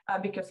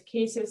 because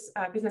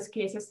business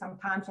cases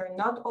sometimes are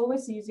not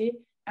always easy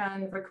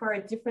and require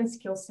a different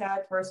skill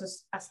set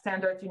versus a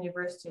standard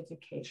university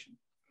education.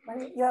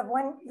 You have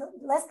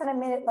less than a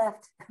minute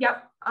left.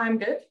 Yep, I'm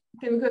good.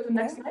 Can we go to the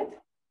next slide?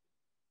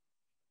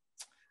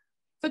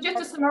 So just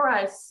to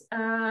summarize,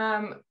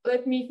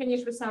 let me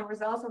finish with some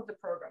results of the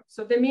program.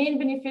 So the main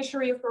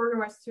beneficiary of the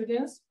program are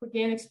students who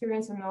gain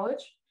experience and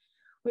knowledge.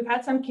 We've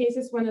had some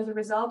cases when, as a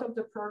result of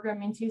the program,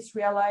 mentees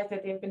realized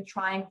that they've been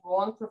trying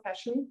wrong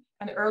profession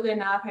and early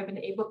enough have been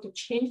able to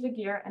change the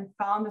gear and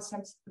found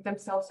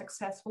themselves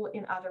successful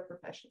in other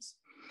professions.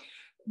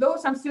 Though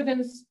some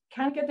students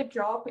can get a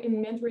job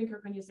in mentoring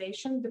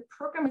organization, the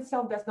program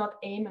itself does not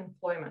aim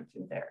employment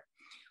in there.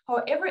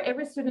 However,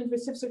 every student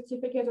receives a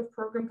certificate of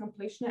program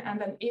completion, and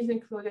then it is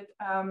included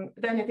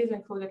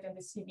in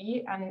the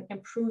CV and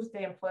improves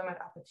the employment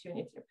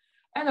opportunity.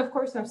 And of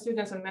course, some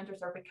students and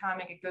mentors are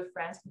becoming good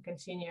friends and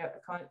continue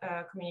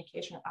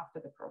communication after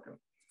the program.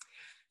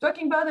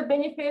 Talking about the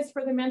benefits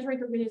for the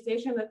mentoring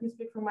organization, let me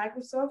speak for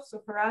Microsoft.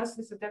 So for us,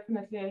 this is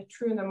definitely a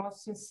true and the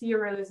most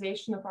sincere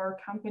realization of our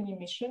company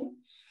mission.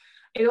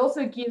 It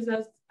also gives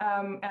us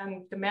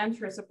and the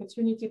mentors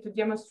opportunity to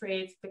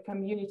demonstrate the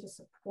community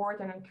support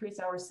and increase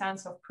our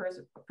sense of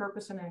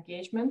purpose and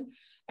engagement.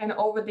 And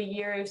over the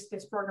years,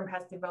 this program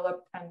has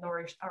developed and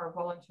nourished our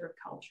volunteer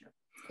culture.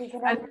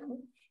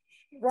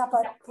 Wrap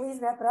up, please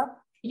wrap it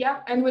up.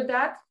 Yeah, and with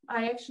that,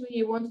 I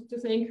actually wanted to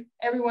thank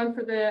everyone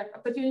for the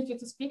opportunity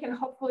to speak, and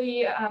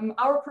hopefully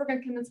our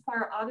program can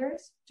inspire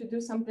others to do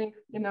something,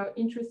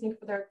 interesting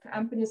for their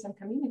companies and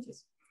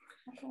communities.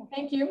 Okay.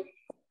 Thank you.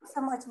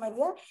 So much,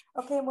 Maria.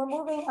 Okay, we're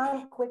moving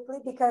on quickly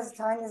because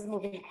time is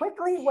moving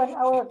quickly. 1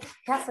 hour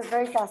passes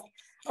very fast.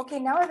 Okay,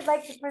 now I would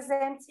like to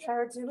present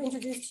or to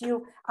introduce to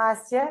you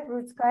Asya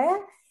Routskaya.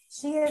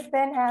 She has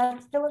been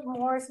at Philip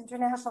Morris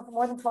International for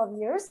more than 12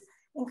 years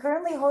and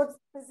currently holds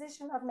the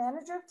position of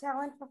Manager of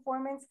Talent,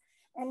 Performance,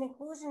 and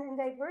Inclusion and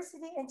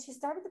Diversity. And she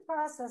started the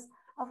process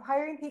of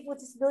hiring people with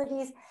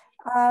disabilities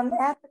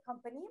at the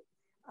company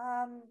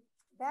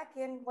back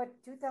in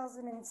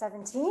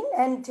 2017.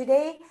 And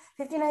today,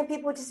 59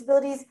 people with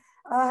disabilities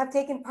have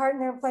taken part in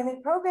their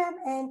employment program,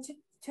 and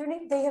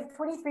they have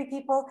 23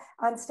 people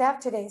on staff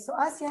today. So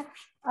Asya,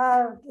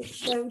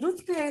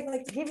 I'd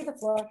like to give you the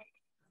floor.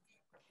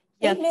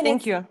 Yeah,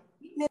 thank you.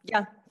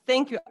 Yeah.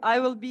 Thank you. I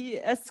will be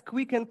as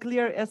quick and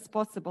clear as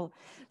possible.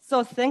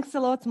 So thanks a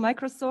lot,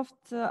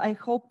 Microsoft. I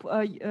hope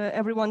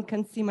everyone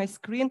can see my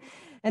screen.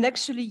 And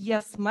actually,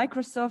 yes,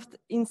 Microsoft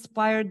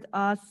inspired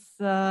us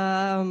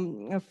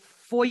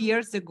 4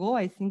 years ago,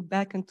 I think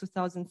back in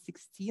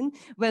 2016,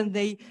 when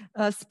they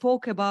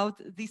spoke about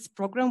this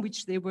program,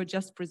 which they were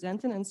just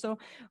presenting. And so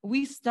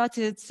we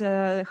started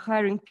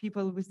hiring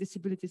people with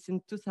disabilities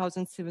in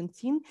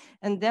 2017.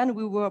 And then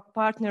we were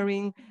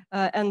partnering,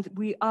 and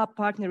we are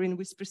partnering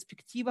with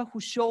Perspektiva, who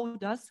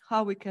showed us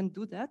how we can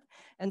do that.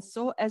 And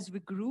so as we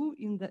grew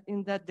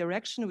in that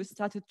direction, we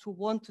started to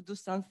want to do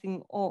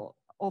something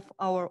of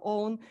our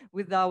own,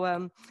 with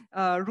our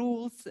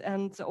rules,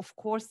 and of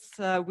course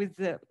with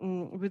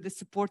the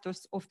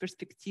supporters of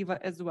Perspektiva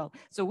as well.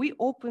 So we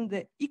opened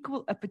the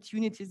Equal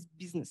Opportunities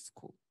Business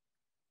School.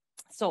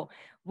 So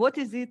what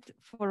is it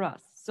for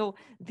us? So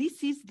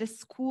this is the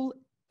school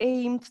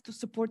aimed to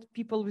support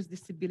people with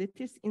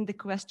disabilities in the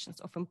questions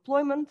of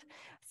employment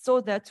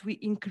so that we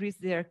increase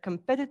their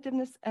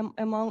competitiveness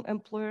among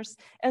employers,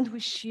 and we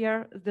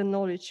share the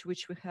knowledge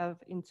which we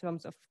have in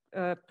terms of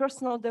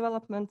personal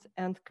development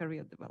and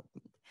career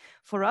development.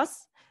 For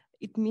us,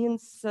 it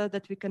means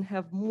that we can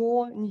have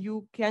more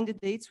new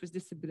candidates with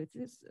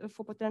disabilities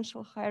for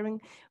potential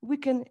hiring. We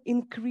can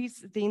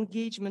increase the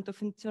engagement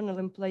of internal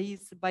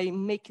employees by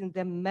making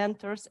them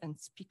mentors and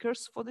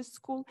speakers for the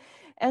school.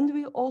 And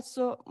we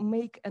also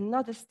make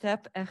another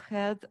step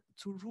ahead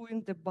to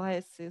ruin the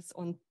biases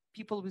on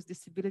people with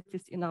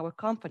disabilities in our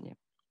company.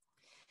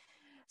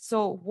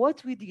 So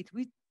what we did,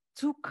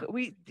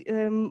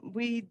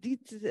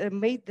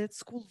 made that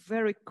school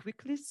very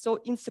quickly. So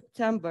in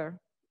September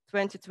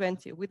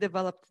 2020, we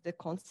developed the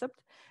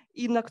concept.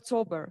 In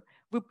October,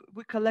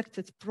 we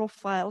collected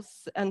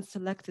profiles and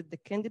selected the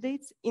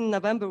candidates. In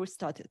November, we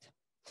started.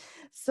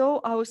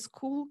 So our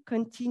school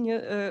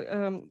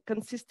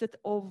consisted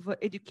of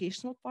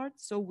educational part.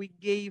 So we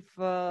gave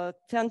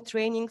 10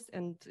 trainings,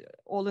 and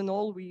all in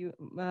all, we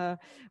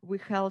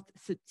held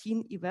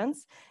 13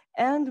 events.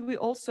 And we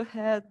also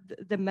had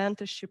the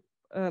mentorship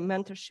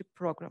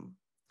program.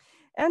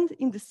 And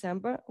in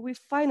December, we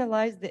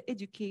finalized the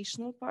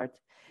educational part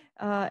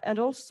and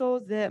also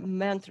the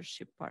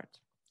mentorship part.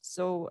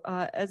 So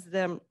as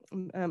the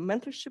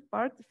mentorship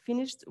part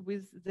finished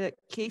with the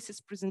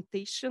cases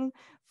presentation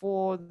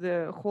for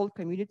the whole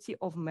community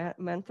of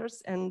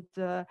mentors and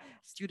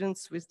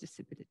students with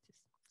disabilities.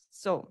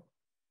 So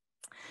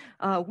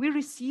we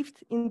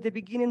received in the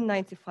beginning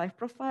 95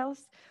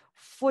 profiles,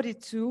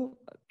 42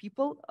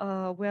 people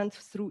went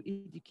through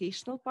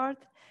educational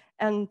part,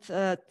 and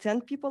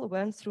 10 people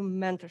went through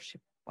mentorship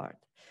part.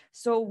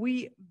 So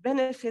we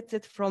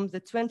benefited from the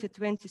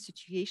 2020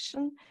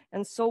 situation,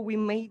 and so we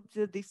made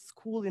this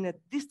school in a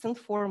distant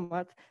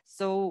format.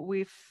 So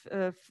we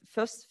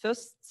first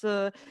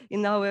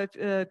in our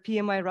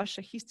PMI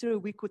Russia history,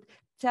 we could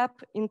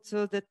tap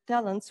into the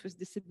talents with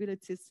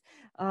disabilities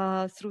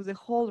through the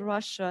whole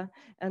Russia.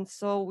 And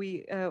so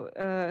we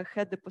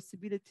had the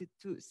possibility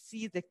to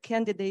see the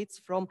candidates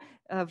from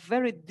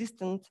very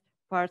distant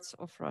parts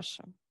of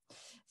Russia.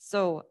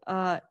 So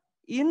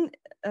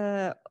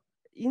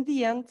in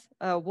the end,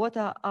 what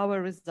are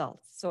our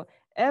results? So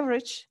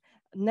average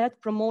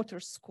net promoter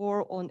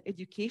score on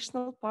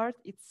educational part,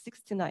 it's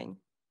 69.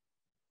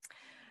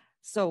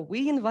 So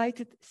we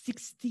invited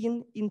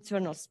 16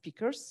 internal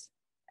speakers,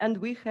 and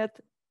we had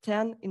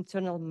 10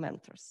 internal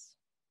mentors.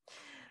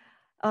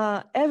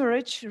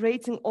 Average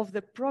rating of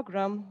the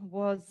program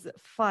was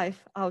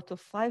 5 out of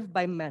 5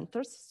 by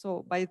mentors.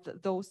 So by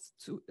those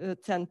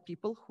 10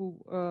 people who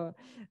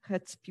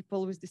had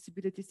people with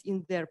disabilities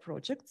in their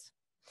projects.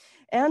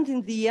 And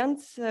in the end,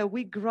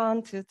 we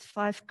granted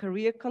 5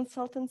 career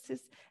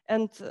consultancies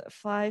and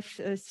 5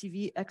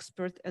 CV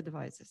expert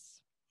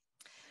advisors.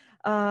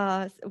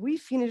 We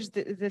finished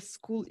the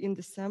school in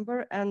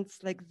December, and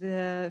like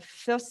the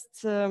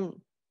first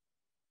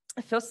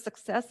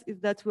success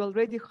is that we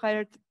already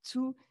hired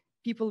 2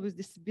 people with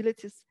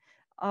disabilities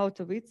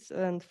out of it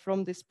and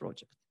from this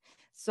project.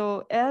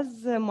 So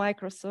as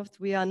Microsoft,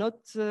 we are not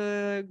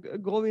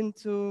going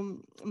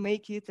to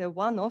make it a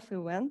one-off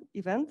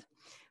event.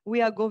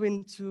 We are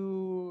going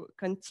to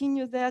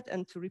continue that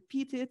and to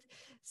repeat it.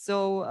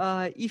 So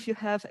if you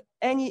have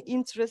any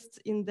interest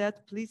in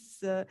that,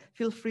 please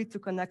feel free to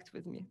connect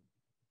with me.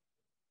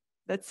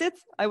 That's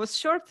it. I was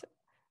short.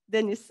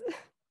 Denise.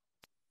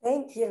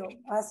 Thank you.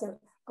 Awesome.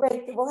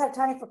 Great. We'll have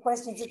time for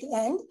questions at the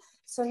end.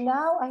 So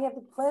now I have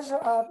the pleasure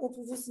of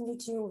introducing you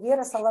to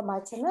Vera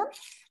Solomatina.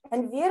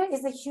 And Vera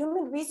is the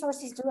Human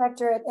Resources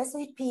Director at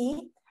SAP,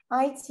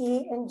 IT,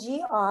 and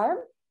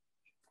GR.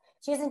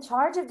 She is in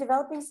charge of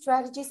developing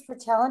strategies for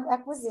talent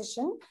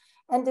acquisition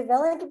and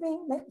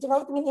developing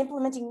and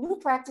implementing new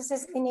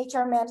practices in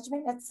HR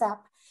management at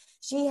SAP.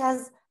 She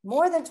has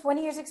more than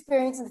 20 years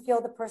experience in the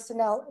field of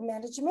personnel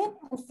management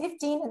and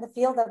 15 in the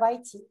field of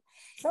IT.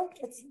 So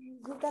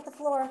you've got the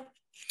floor.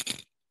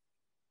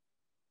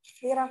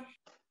 Vera.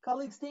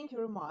 Colleagues, thank you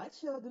very much.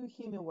 Do you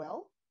hear me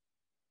well?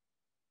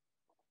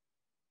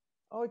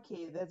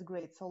 Okay, that's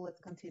great. So let's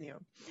continue.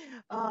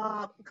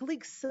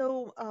 Colleagues,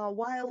 so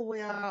while we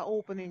are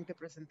opening the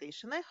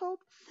presentation, I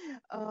hope,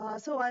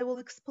 so I will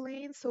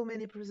explain so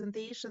many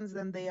presentations,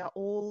 and they are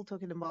all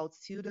talking about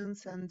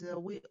students. And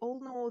we all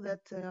know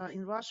that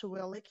in Russia, we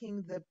are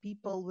lacking the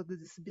people with the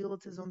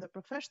disabilities on the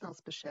professional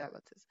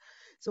specialties.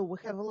 So we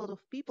have a lot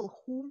of people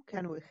whom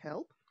can we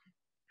help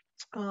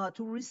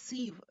to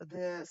receive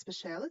the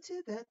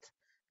specialty that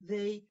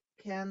they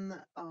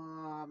can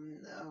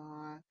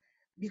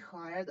be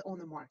hired on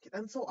the market.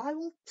 And so I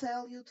will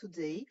tell you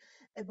today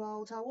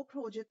about our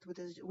project,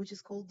 which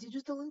is called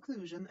Digital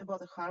Inclusion, about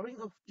the hiring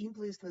of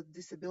employees with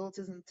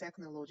disabilities in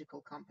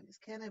technological companies.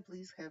 Can I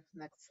please have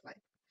next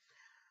slide?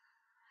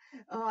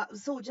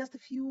 So just a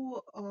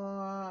few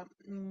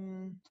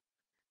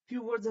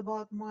words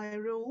about my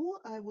role.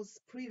 I was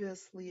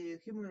previously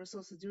Human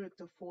Resources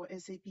Director for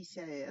SAP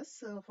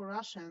CIS for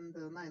Russia and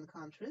 9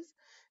 countries.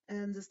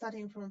 And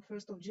starting from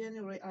 1st of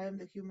January, I am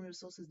the Human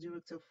Resources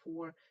Director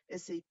for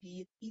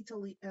SAP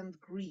Italy and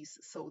Greece.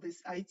 So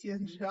this IT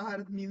and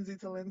GR means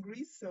Italy and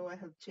Greece, so I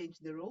have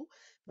changed the role.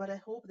 But I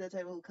hope that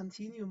I will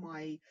continue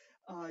my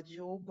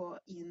job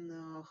in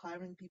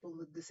hiring people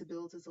with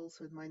disabilities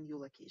also in my new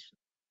location.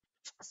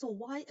 So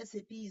why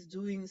SAP is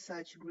doing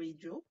such a great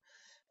job?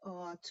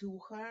 To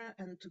hire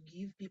and to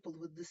give people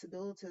with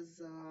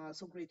disabilities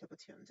so great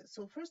opportunities.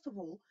 So first of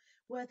all,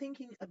 we're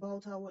thinking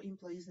about our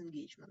employees'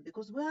 engagement,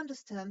 because we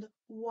understand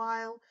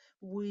while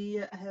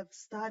we have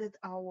started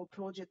our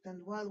project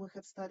and while we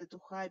have started to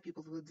hire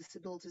people with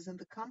disabilities in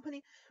the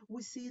company,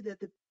 we see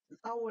that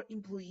our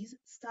employees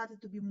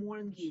started to be more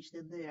engaged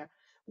in their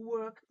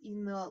work,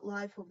 in the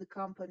life of the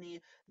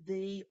company.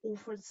 They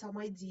offered some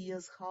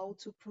ideas how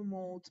to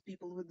promote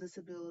people with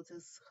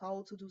disabilities,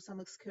 how to do some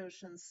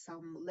excursions,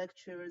 some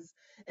lectures,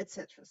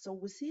 etc. So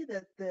we see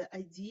that the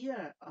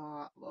idea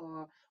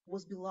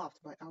was beloved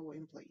by our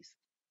employees.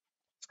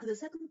 The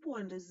second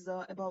point is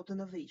about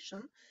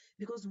innovation,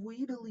 because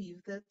we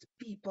believe that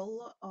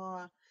people,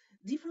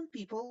 different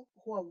people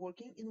who are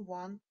working in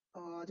one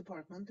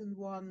department, in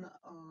one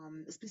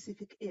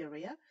specific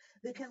area,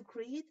 they can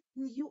create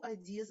new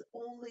ideas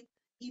only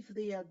if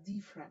they are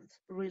different,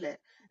 really.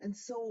 And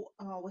so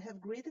we have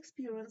great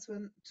experience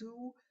when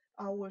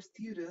our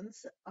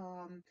students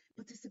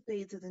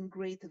participated in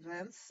great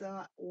events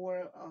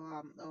or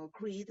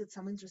created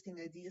some interesting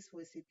ideas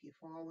for SAP,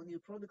 for our new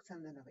products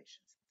and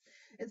innovations.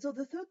 And so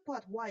the third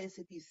part why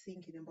SAP is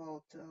thinking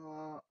about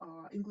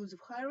inclusive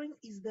hiring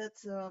is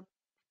that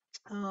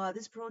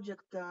this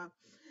project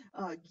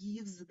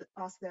gives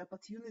us the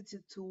opportunity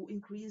to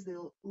increase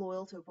the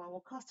loyalty of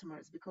our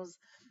customers, because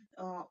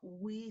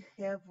we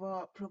have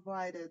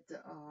provided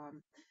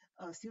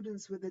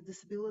students with the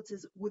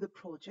disabilities with the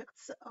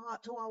projects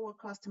to our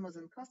customers,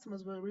 and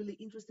customers were really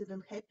interested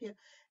and happy,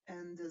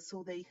 and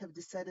so they have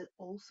decided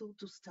also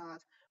to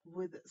start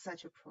with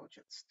such a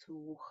project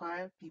to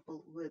hire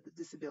people with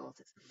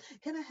disabilities.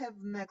 Can I have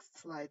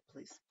next slide,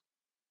 please?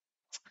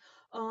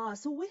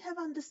 So we have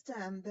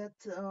understand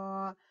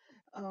that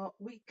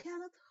we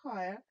cannot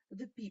hire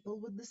the people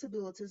with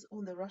disabilities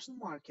on the Russian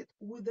market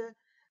with the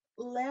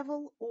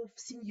level of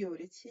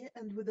seniority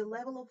and with the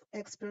level of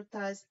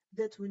expertise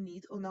that we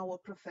need on our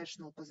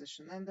professional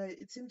position. And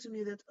it seemed to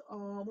me that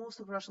most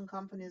of Russian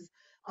companies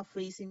are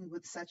facing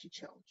with such a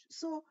challenge.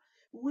 So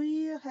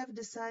we have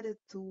decided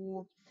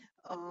to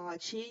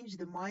change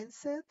the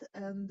mindset,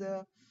 and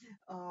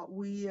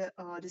we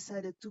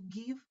decided to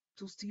give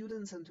to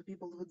students and to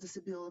people with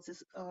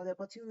disabilities the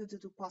opportunity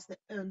to pass the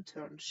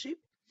internship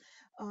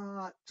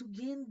to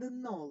gain the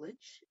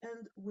knowledge.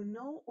 And we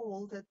know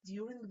all that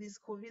during this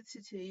COVID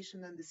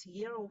situation and this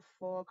year of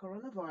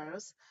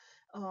coronavirus,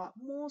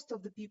 most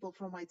of the people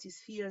from IT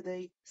sphere,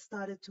 they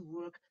started to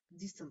work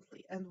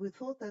distantly. And we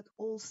thought that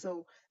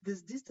also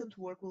this distant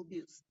work will be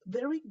a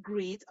very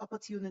great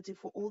opportunity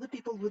for all the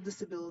people with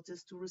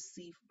disabilities to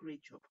receive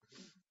great job.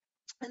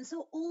 And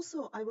so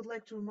also I would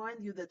like to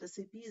remind you that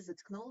SAP is a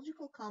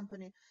technological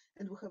company,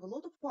 and we have a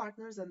lot of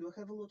partners and we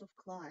have a lot of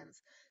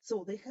clients.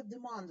 So they have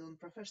demand on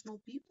professional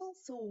people.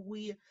 So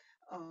we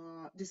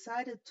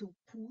decided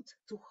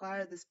to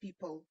hire these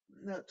people,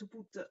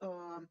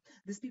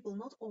 these people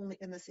not only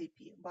in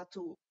SAP, but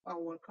to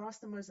our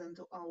customers and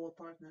to our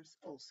partners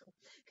also.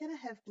 Can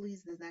I have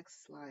please the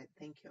next slide?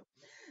 Thank you.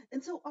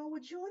 And so our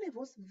journey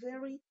was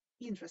very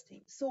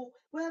interesting. So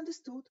we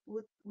understood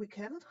we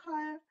cannot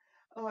hire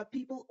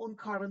people on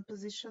current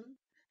position.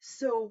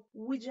 So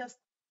we just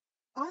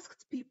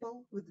asked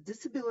people with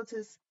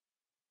disabilities,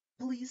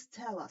 please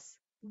tell us,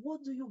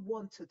 what do you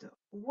want to do?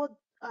 What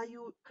are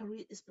your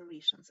career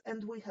aspirations?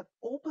 And we have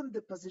opened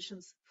the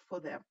positions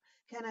for them.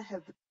 Can I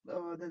have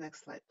the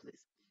next slide,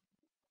 please?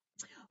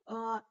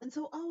 And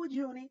so our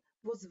journey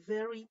was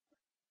very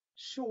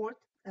short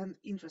and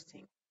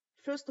interesting.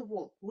 First of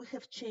all, we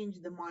have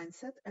changed the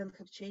mindset and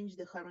have changed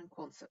the hiring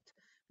concept.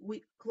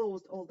 We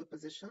closed all the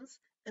positions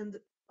and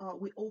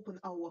we open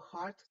our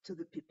heart to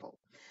the people.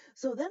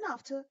 So then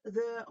after,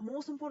 the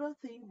most important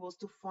thing was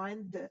to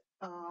find the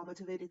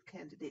motivated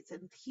candidates.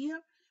 And here,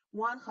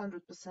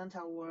 100%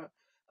 our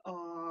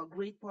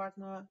great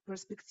partner,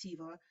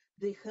 Perspektiva,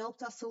 they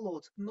helped us a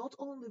lot, not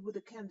only with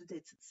the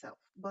candidates itself,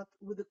 but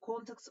with the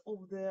contacts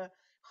of the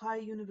high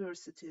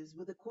universities,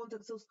 with the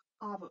contacts of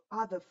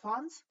other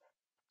funds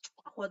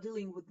who are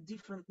dealing with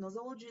different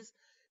nosologies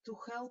to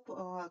help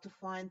to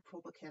find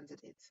proper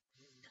candidates.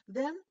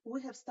 Then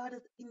we have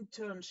started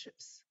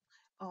internships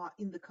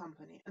in the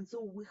company. And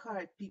so we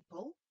hired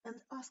people and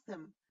asked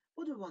them,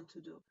 what do you want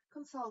to do?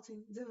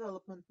 Consulting,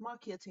 development,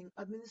 marketing,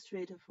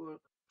 administrative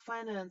work,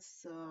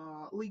 finance,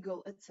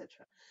 legal,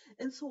 etc.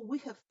 And so we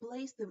have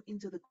placed them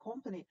into the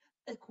company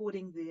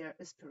according to their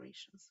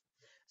aspirations.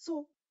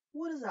 So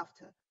what is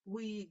after?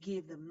 We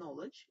gave them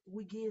knowledge,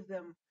 we gave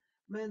them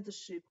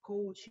mentorship,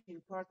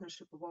 coaching,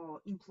 partnership of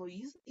our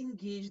employees,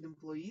 engaged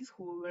employees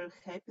who were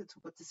happy to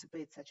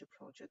participate in such a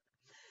project.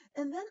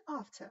 And then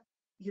after,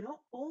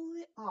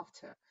 only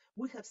after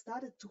we have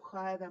started to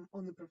hire them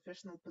on the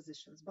professional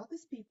positions. But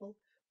these people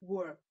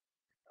were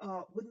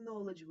with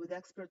knowledge, with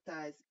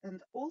expertise,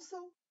 and also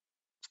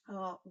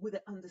with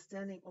the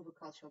understanding of the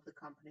culture of the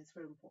company. It's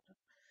very important.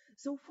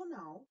 So for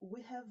now,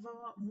 we have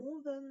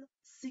more than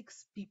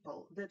 6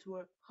 people that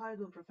were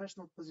hired on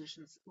professional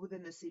positions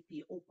within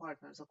SAP or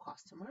partners or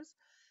customers.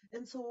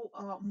 And so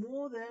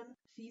more than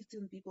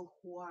 15 people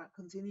who are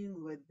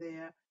continuing with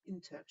their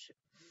internship.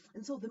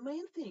 And so the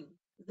main thing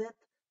that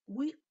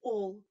we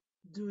all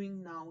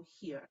doing now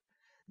here,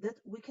 that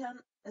we can,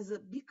 as a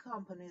big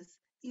companies,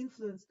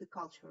 influence the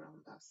culture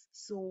around us.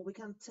 So we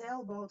can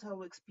tell about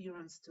our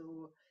experience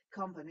to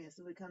companies,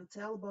 we can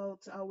tell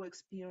about our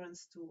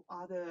experience to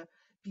other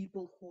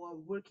people who are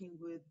working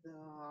with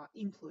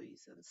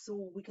employees. And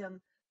so we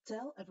can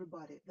tell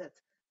everybody that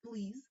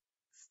please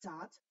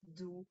start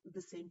do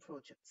the same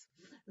projects.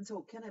 And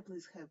so can I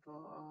please have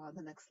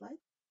the next slide?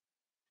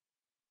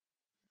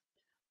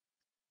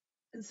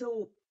 And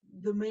so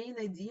the main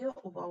idea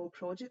of our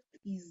project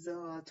is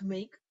to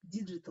make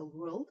digital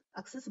world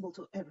accessible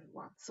to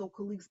everyone. So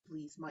colleagues,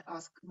 please, my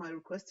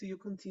request to you,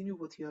 continue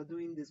what you are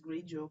doing, this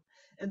great job,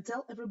 and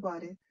tell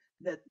everybody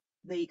that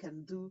they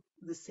can do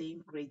the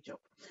same great job.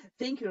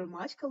 Thank you very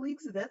much,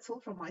 colleagues. That's all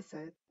from my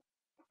side.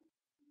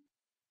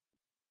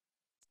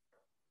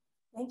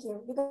 Thank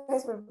you. You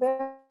guys were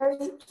very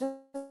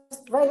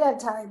just right on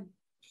time.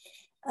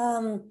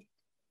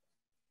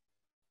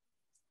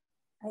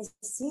 I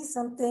see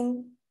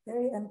something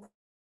very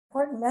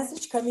important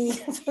message coming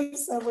from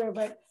somewhere,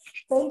 but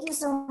thank you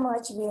so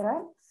much,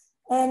 Vera,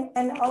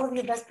 and all of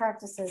your best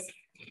practices.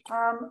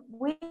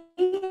 We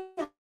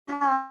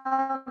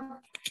have,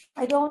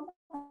 I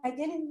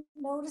didn't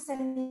notice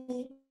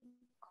any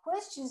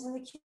questions in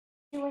the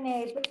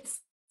Q&A, but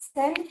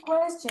send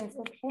questions.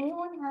 If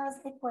anyone has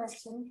a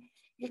question,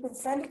 you can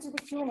send it to the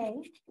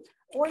Q&A,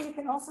 or you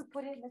can also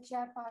put it in the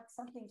chat box.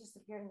 Something just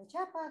appeared in the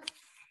chat box.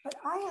 But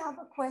I have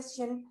a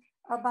question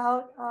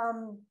about,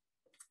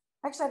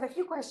 actually I have a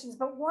few questions,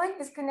 but one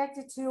is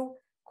connected to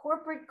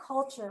corporate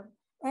culture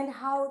and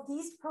how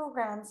these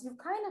programs, you've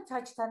kind of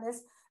touched on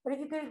this, but if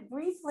you could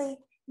briefly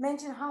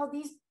mention how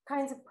these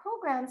kinds of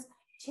programs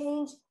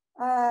change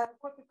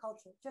corporate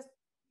culture. Just,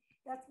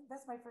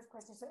 that's my first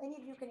question. So any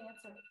of you can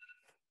answer it.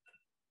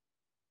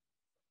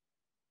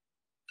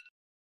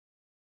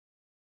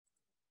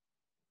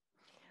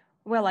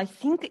 Well, I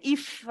think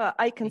if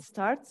I can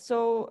start,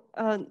 so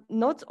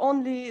not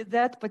only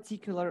that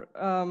particular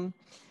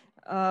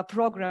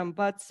program,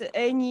 but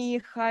any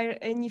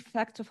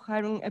fact of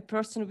hiring a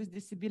person with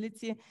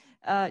disability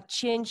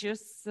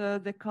changes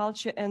the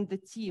culture and the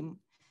team,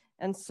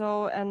 and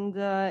so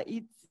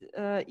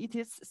it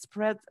is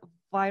spread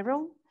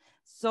viral.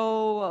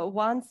 So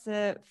once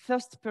a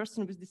first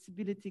person with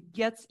disability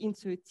gets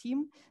into a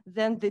team,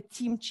 then the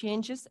team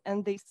changes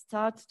and they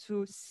start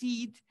to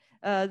seed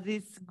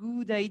this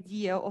good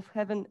idea of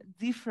having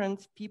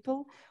different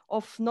people,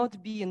 of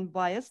not being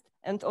biased,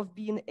 and of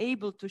being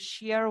able to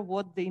share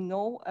what they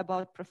know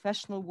about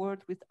professional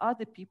world with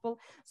other people.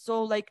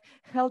 So like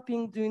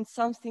helping doing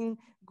something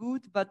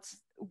good, but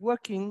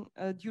working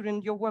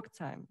during your work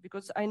time,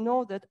 because I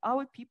know that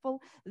our people,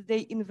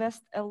 they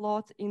invest a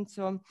lot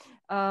into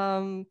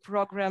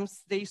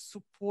programs. They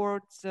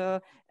support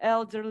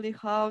elderly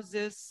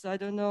houses, I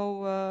don't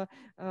know,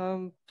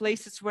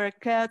 places where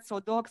cats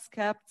or dogs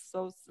kept.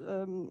 So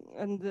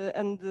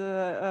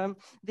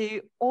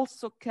they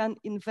also can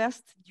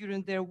invest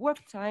during their work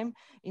time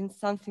in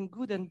something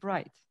good and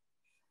bright.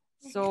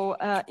 So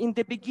in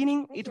the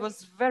beginning, it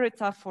was very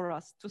tough for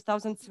us.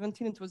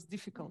 2017, it was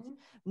difficult.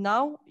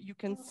 Now you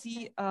can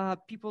see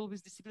people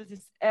with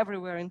disabilities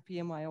everywhere in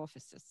PMI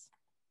offices.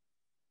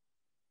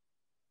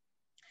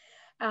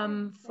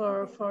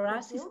 For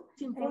us, it's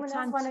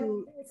important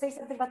to say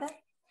something about that.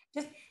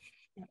 Just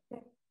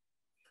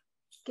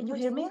can you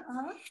hear me?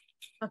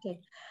 Okay,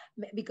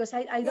 because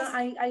I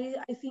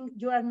think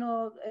you are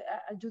not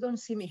you don't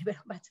see me,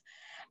 but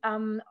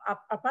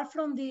apart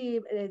from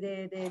the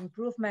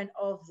improvement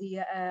of the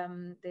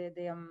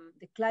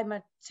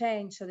climate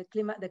change, so the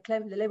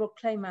labor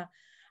climate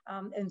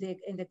in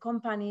the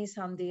companies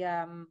and the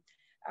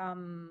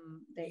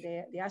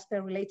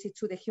aspect related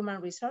to the human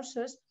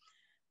resources,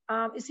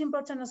 it's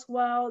important as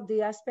well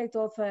the aspect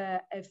of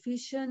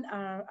efficient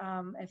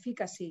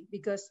efficacy,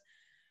 because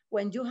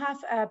when you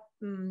have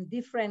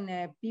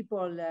different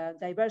people,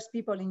 diverse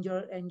people in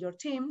your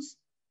teams,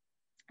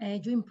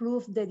 you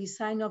improve the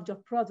design of your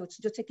products.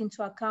 You take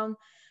into account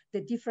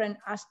the different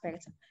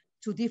aspects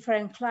to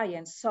different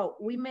clients. So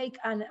we make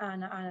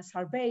a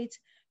survey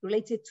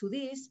related to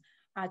this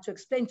to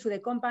explain to the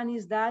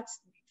companies that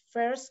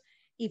first,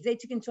 if they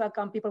take into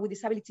account people with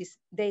disabilities,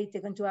 they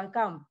take into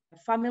account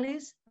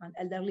families and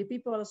elderly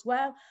people as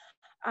well.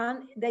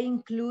 And they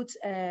include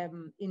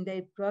in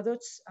their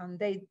products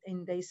and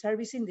in their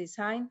servicing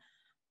design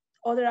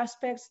other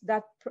aspects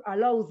that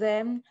allow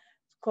them to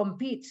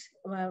compete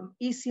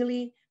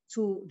easily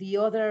to the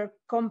other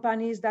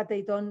companies that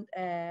they don't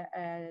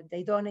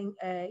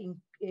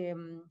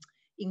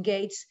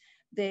engage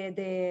this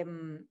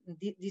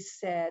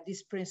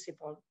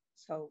principle.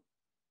 So.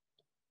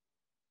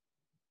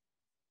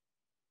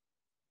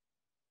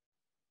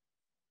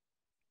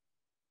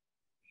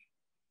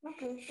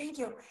 Okay, thank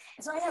you.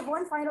 So I have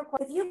one final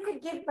question. If you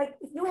could give, like,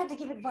 if you had to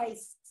give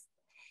advice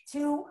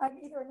to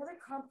either another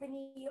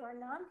company or a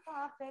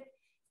nonprofit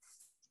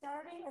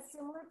starting a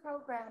similar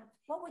program,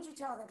 what would you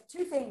tell them?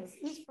 Two things,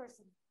 each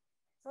person.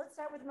 So let's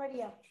start with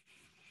Maria.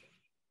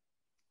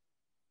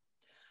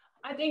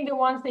 I think the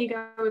one thing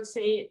I would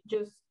say,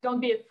 just don't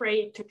be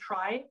afraid to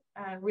try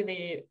and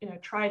really,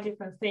 try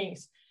different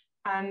things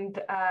and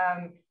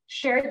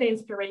share the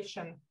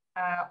inspiration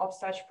of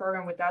such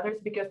program with others,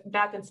 because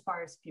that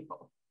inspires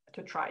people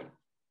to try.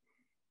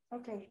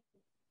 Okay,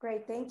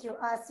 great, thank you.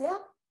 Asya?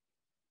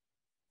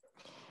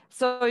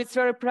 So it's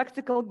very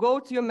practical. Go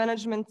to your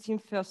management team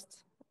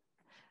first.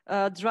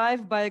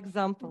 Drive by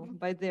example,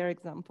 by their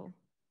example.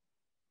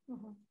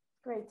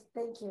 Great,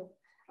 thank you.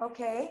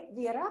 Okay,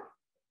 Vera?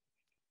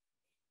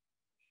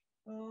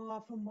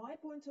 From my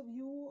point of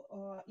view,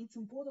 it's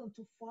important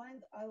to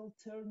find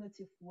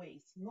alternative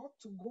ways, not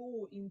to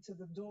go into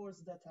the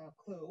doors that are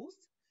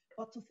closed,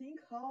 but to think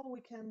how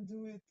we can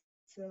do it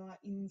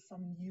in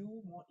some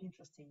new, more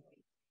interesting way.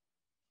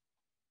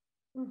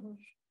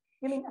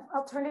 You mean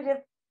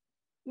alternative?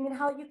 You mean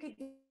how you could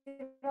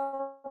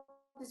develop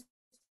this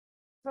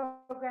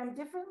program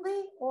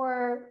differently,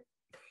 or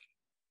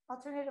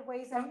alternative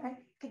ways?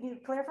 Could you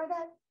clarify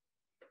that?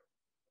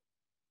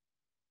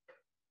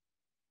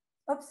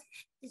 Oops,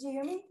 did you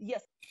hear me?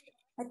 Yes.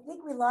 I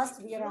think we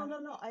lost Vera.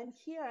 No, I'm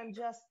here. I'm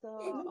just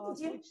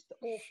switched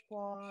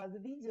off the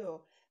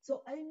video.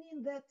 So I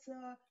mean that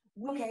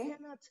we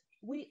cannot,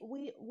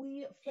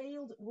 we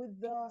failed with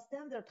the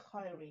standard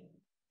hiring.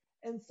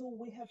 And so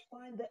we have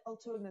found the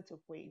alternative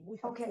way. We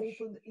have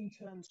opened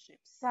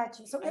internships.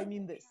 Gotcha. So I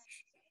mean this.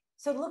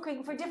 So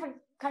looking for different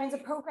kinds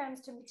of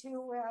programs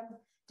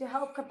to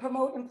help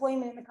promote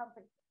employment in the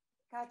company.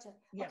 Gotcha.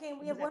 Yeah, okay,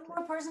 we have one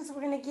more person, so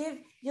we're going to give.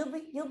 You'll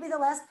be the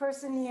last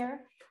person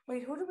here.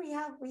 Wait, who do we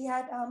have? We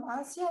had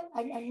Asya.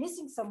 I'm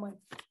missing someone.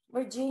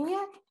 Virginia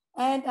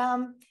and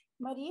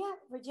Maria.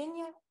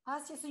 Virginia,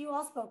 Asya. So you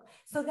all spoke.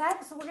 So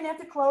we're going to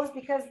have to close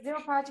because Zero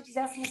Project is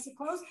asking us to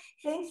close.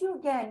 Thank you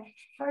again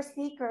to our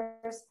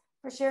speakers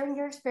for sharing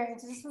your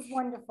experiences. This was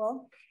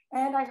wonderful.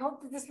 And I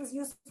hope that this was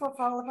useful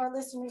for all of our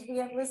listeners. We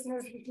have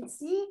listeners we can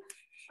see,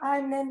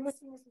 and then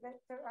listeners that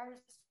are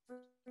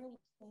streaming.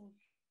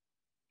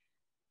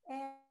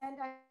 And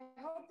I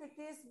hope that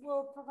this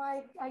will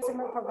provide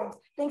similar programs.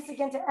 Thanks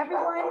again to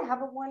everyone.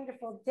 Have a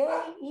wonderful day,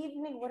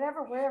 evening,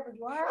 whatever, wherever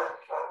you are.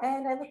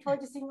 And I look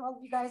forward to seeing all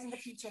of you guys in the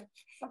future.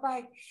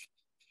 Bye-bye.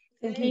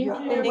 Thank you.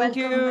 You're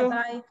welcome.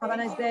 Bye-bye. Have a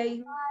nice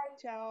day. Bye.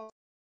 Ciao.